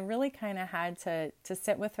I really kind of had to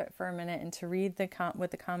sit with it for a minute and to read what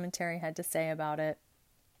the commentary had to say about it.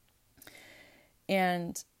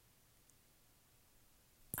 And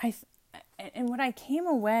what I came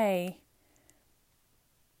away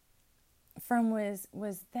from was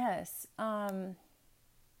this. I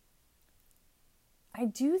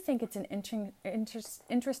do think it's an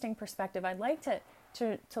interesting perspective. I'd like to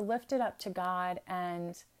lift it up to God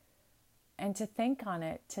and to think on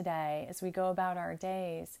it today as we go about our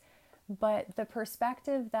days. But the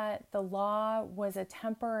perspective that the law was a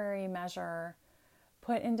temporary measure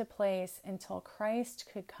put into place until Christ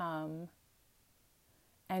could come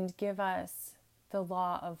and give us the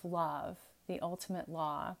law of love, the ultimate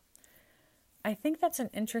law. I think that's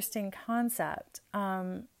an interesting concept.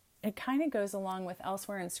 It kind of goes along with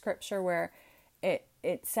elsewhere in Scripture where it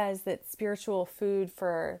says that spiritual food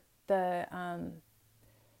for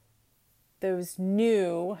those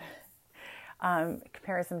new,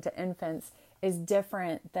 compares them to infants, is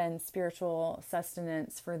different than spiritual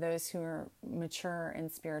sustenance for those who are mature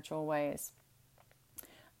in spiritual ways.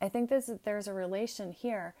 I think there's a relation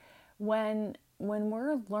here. When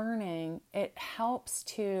we're learning, it helps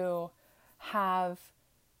to have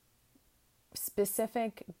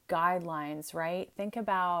specific guidelines, right? Think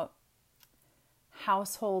about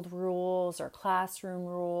household rules or classroom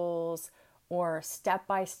rules or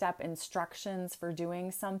step-by-step instructions for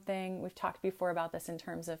doing something. We've talked before about this in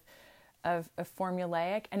terms of of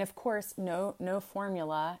formulaic, and of course no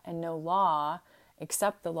formula and no law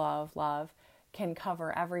except the law of love can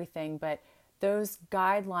cover everything, but those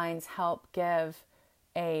guidelines help give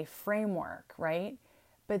a framework, right?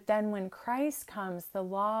 But then when Christ comes, the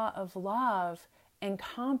law of love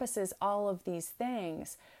encompasses all of these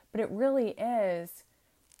things, but it really is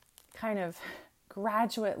kind of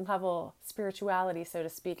graduate level spirituality, so to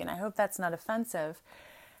speak, and I hope that's not offensive.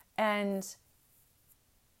 And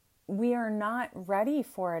we are not ready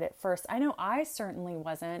for it at first. I know I certainly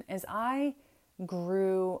wasn't. As I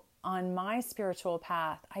grew on my spiritual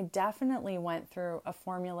path, I definitely went through a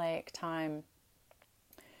formulaic time.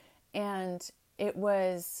 And it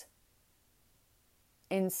was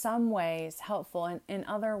in some ways helpful, and in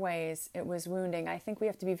other ways it was wounding. I think we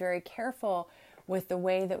have to be very careful with the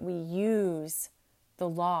way that we use the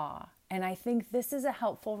law. And I think this is a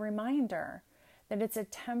helpful reminder that it's a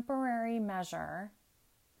temporary measure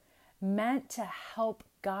meant to help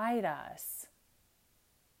guide us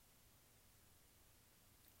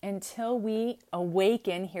until we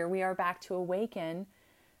awaken. Here we are back to awaken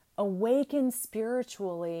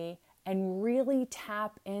spiritually and really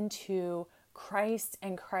tap into Christ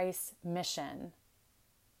and Christ's mission.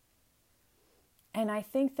 And I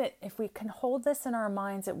think that if we can hold this in our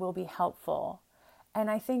minds, it will be helpful. And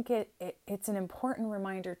I think it's an important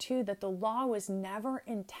reminder too that the law was never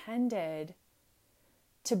intended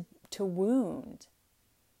to wound.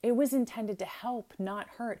 It was intended to help, not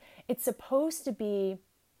hurt. It's supposed to be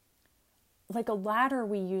like a ladder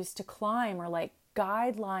we use to climb, or like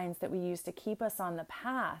guidelines that we use to keep us on the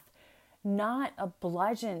path, not a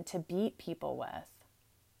bludgeon to beat people with.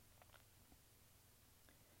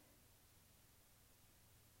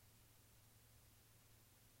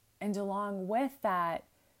 And along with that,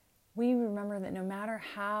 we remember that no matter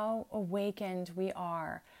how awakened we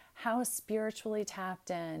are, how spiritually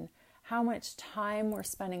tapped in, how much time we're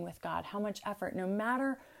spending with God, how much effort, no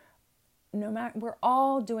matter, we're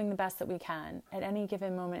all doing the best that we can at any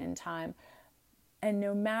given moment in time. And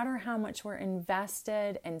no matter how much we're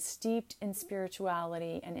invested and steeped in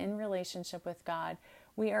spirituality and in relationship with God,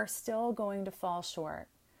 we are still going to fall short.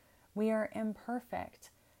 We are imperfect,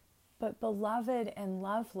 but beloved and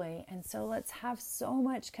lovely. And so let's have so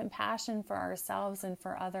much compassion for ourselves and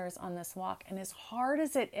for others on this walk. And as hard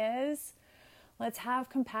as it is, let's have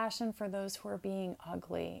compassion for those who are being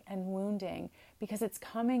ugly and wounding, because it's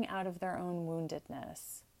coming out of their own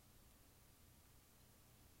woundedness.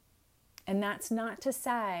 And that's not to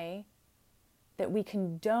say that we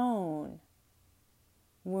condone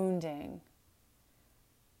wounding,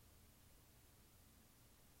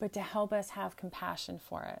 but to help us have compassion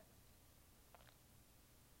for it.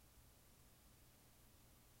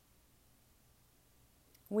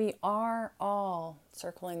 We are all,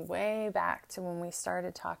 circling way back to when we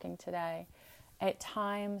started talking today, at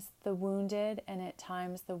times the wounded and at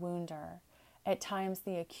times the wounder, at times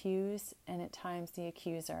the accused and at times the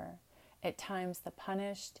accuser, at times the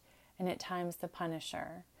punished and at times the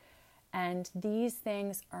punisher. And these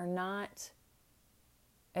things are not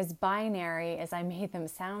as binary as I made them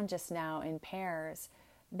sound just now in pairs.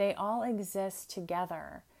 They all exist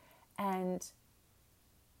together. And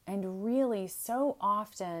really, so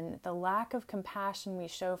often, the lack of compassion we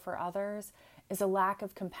show for others is a lack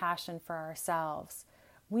of compassion for ourselves.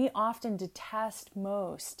 We often detest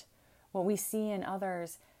most what we see in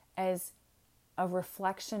others as a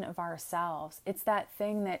reflection of ourselves. It's that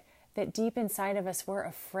thing that deep inside of us, we're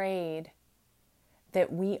afraid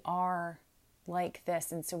that we are like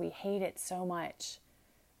this, and so we hate it so much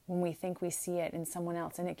when we think we see it in someone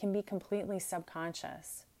else, and it can be completely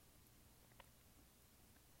subconscious.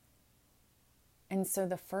 And so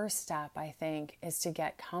the first step, I think, is to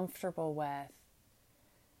get comfortable with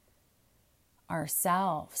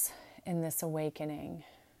ourselves in this awakening,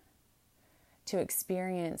 to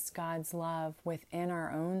experience God's love within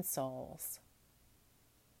our own souls.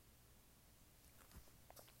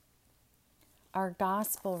 Our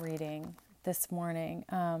gospel reading this morning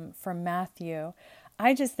from Matthew,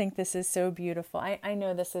 I just think this is so beautiful. I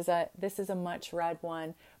know this is a much read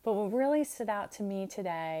one, but what really stood out to me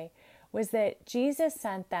today was that Jesus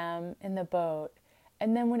sent them in the boat,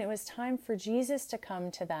 and then when it was time for Jesus to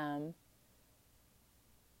come to them,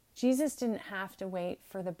 Jesus didn't have to wait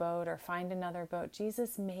for the boat or find another boat.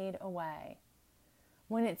 Jesus made a way.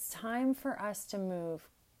 When it's time for us to move,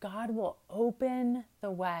 God will open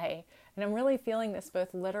the way. And I'm really feeling this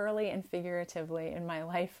both literally and figuratively in my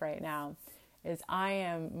life right now, as I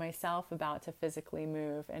am myself about to physically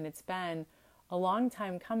move. And it's been a long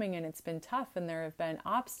time coming, and it's been tough, and there have been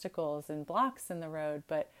obstacles and blocks in the road,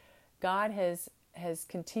 but God has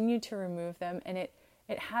continued to remove them, and it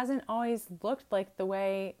it hasn't always looked like the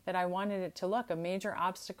way that I wanted it to look. A major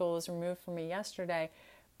obstacle was removed from me yesterday,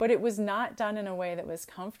 but it was not done in a way that was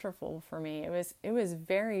comfortable for me. It was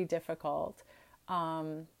very difficult.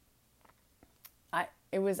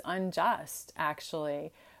 It was unjust,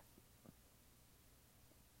 actually.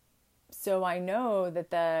 So I know that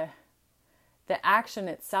the action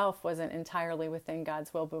itself wasn't entirely within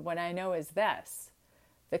God's will, but what I know is this: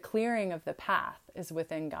 the clearing of the path is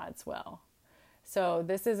within God's will. So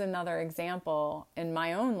this is another example in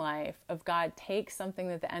my own life of God takes something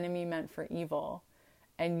that the enemy meant for evil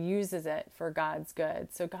and uses it for God's good.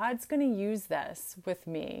 So God's going to use this with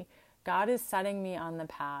me. God is setting me on the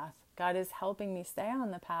path. God is helping me stay on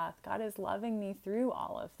the path. God is loving me through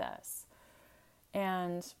all of this.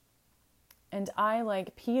 And I,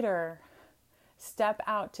 like Peter, step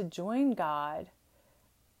out to join God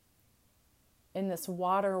in this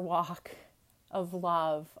water walk of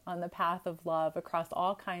love, on the path of love, across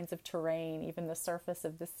all kinds of terrain, even the surface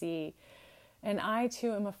of the sea. And I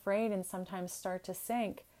too am afraid and sometimes start to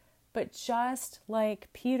sink. But just like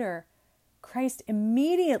Peter, Christ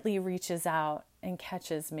immediately reaches out and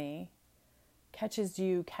catches me, catches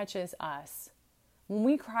you, catches us. When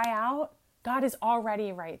we cry out, God is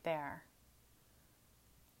already right there.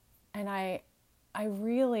 And I'm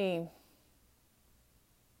really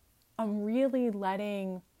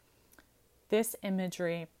letting this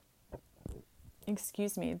imagery,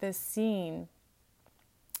 this scene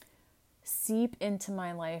seep into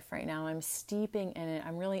my life right now. I'm steeping in it.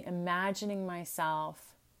 I'm really imagining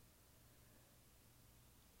myself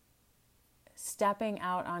stepping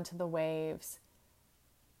out onto the waves,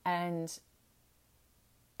 and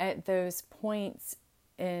at those points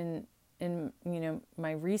in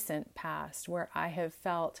my recent past where I have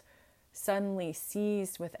felt suddenly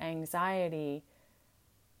seized with anxiety,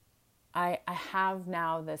 I have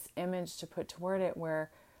now this image to put toward it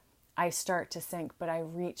where I start to sink, but I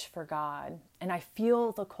reach for God and I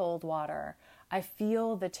feel the cold water. I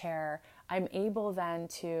feel the terror. I'm able then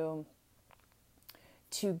to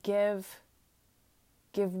give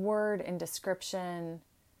word and description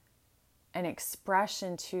and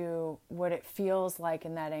expression to what it feels like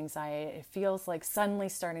in that anxiety. It feels like suddenly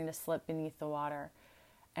starting to slip beneath the water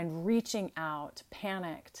and reaching out,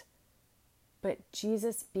 panicked, but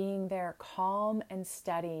Jesus being there calm and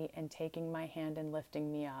steady and taking my hand and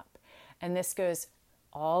lifting me up. And this goes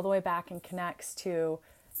all the way back and connects to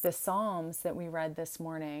the Psalms that we read this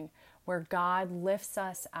morning, where God lifts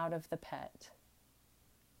us out of the pit.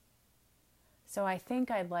 So I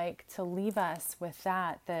think I'd like to leave us with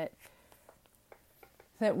that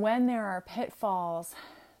when there are pitfalls,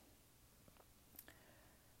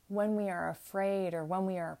 when we are afraid or when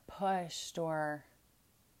we are pushed or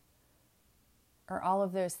all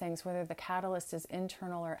of those things, whether the catalyst is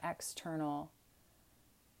internal or external,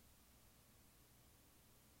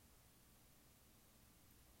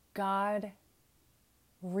 God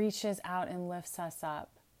reaches out and lifts us up.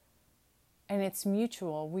 And it's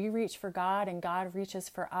mutual. We reach for God and God reaches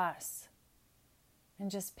for us.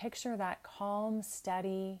 And just picture that calm,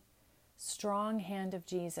 steady, strong hand of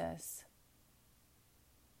Jesus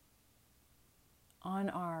on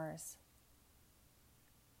ours.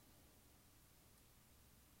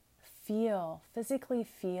 Physically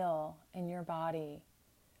feel in your body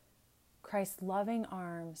Christ's loving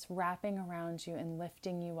arms wrapping around you and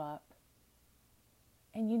lifting you up.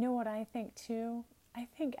 And you know what I think too? I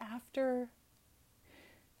think after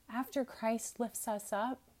Christ lifts us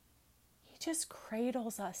up, he just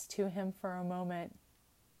cradles us to him for a moment.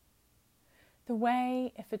 The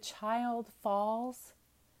way if a child falls,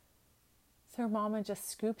 their mama just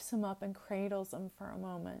scoops him up and cradles him for a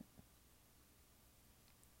moment.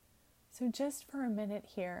 So just for a minute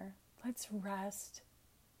here, let's rest.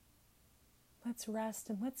 Let's rest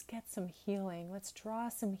and let's get some healing. Let's draw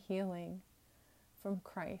some healing from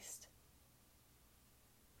Christ,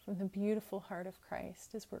 from the beautiful heart of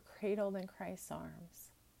Christ as we're cradled in Christ's arms.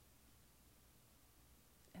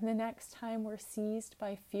 And the next time we're seized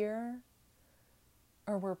by fear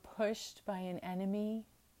or we're pushed by an enemy,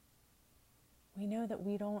 we know that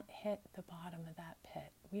we don't hit the bottom of that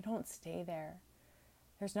pit. We don't stay there.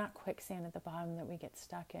 There's not quicksand at the bottom that we get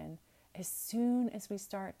stuck in. As soon as we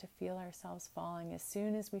start to feel ourselves falling, as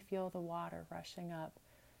soon as we feel the water rushing up,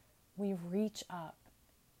 we reach up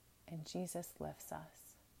and Jesus lifts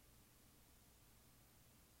us.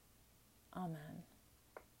 Amen.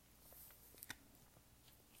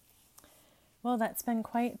 Well, that's been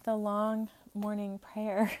quite the long morning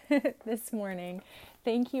prayer this morning.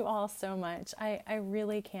 Thank you all so much. I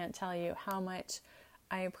really can't tell you how much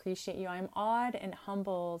I appreciate you. I'm awed and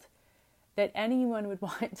humbled that anyone would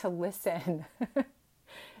want to listen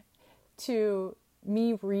to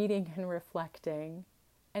me reading and reflecting.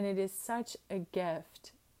 And it is such a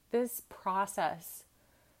gift. This process,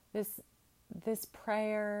 this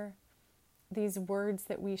prayer, these words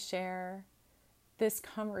that we share, this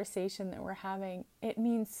conversation that we're having, it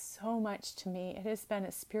means so much to me. It has been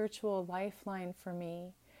a spiritual lifeline for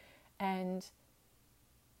me, and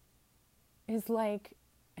is like,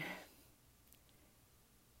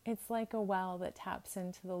 it's like a well that taps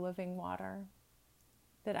into the living water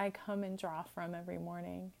that I come and draw from every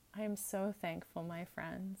morning. I am so thankful, my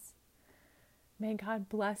friends. May God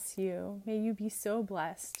bless you. May you be so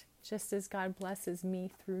blessed, just as God blesses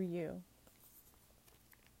me through you.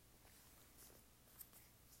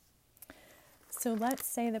 So let's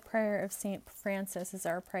say the prayer of St. Francis is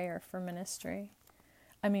our prayer for ministry.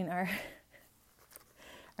 Our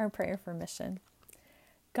prayer for mission.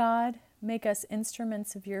 God, make us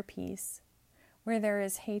instruments of your peace. Where there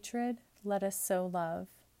is hatred, let us sow love.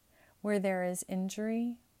 Where there is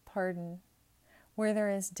injury, pardon. Where there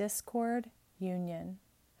is discord, union.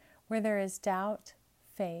 Where there is doubt,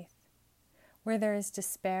 faith. Where there is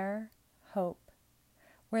despair, hope.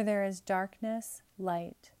 Where there is darkness,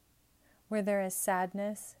 light. Where there is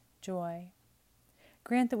sadness, joy.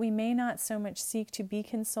 Grant that we may not so much seek to be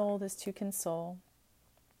consoled as to console,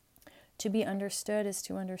 to be understood as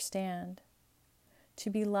to understand, to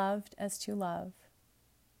be loved as to love.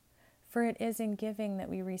 For it is in giving that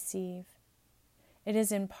we receive. It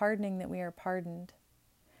is in pardoning that we are pardoned.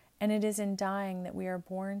 And it is in dying that we are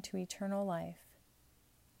born to eternal life.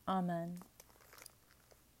 Amen.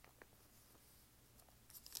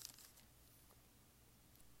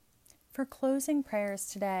 For closing prayers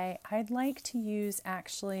today, I'd like to use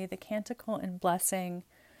actually the Canticle and Blessing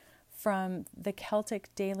from the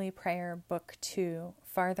Celtic Daily Prayer Book 2,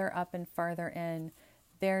 Farther Up and Farther In,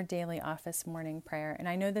 their daily office morning prayer. And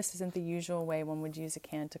I know this isn't the usual way one would use a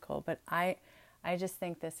canticle, but I just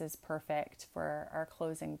think this is perfect for our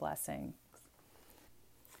closing blessing.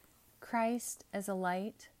 Christ as a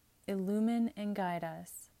light, illumine and guide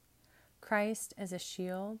us. Christ as a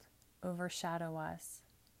shield, overshadow us.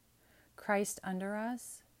 Christ under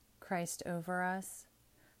us, Christ over us,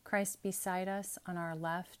 Christ beside us on our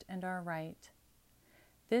left and our right.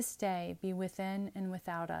 This day be within and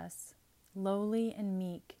without us, lowly and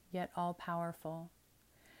meek, yet all-powerful.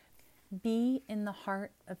 Be in the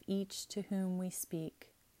heart of each to whom we speak,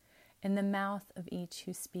 in the mouth of each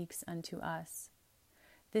who speaks unto us.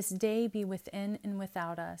 This day be within and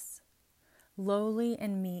without us, lowly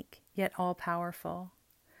and meek, yet all-powerful.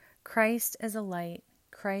 Christ as a light,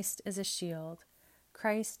 Christ as a shield,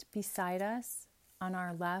 Christ beside us, on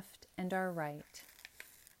our left and our right.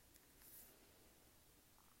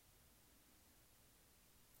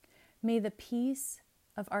 May the peace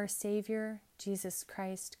of our Savior, Jesus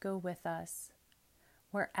Christ, go with us,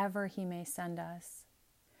 wherever He may send us.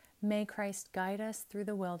 May Christ guide us through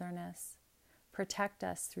the wilderness, protect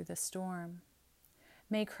us through the storm.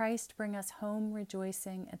 May Christ bring us home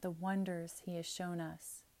rejoicing at the wonders He has shown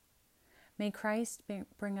us. May Christ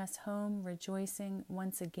bring us home rejoicing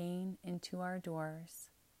once again into our doors.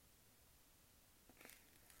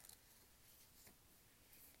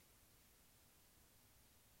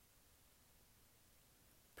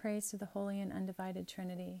 Praise to the Holy and Undivided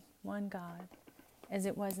Trinity, one God, as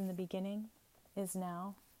it was in the beginning, is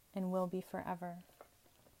now, and will be forever.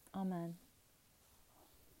 Amen.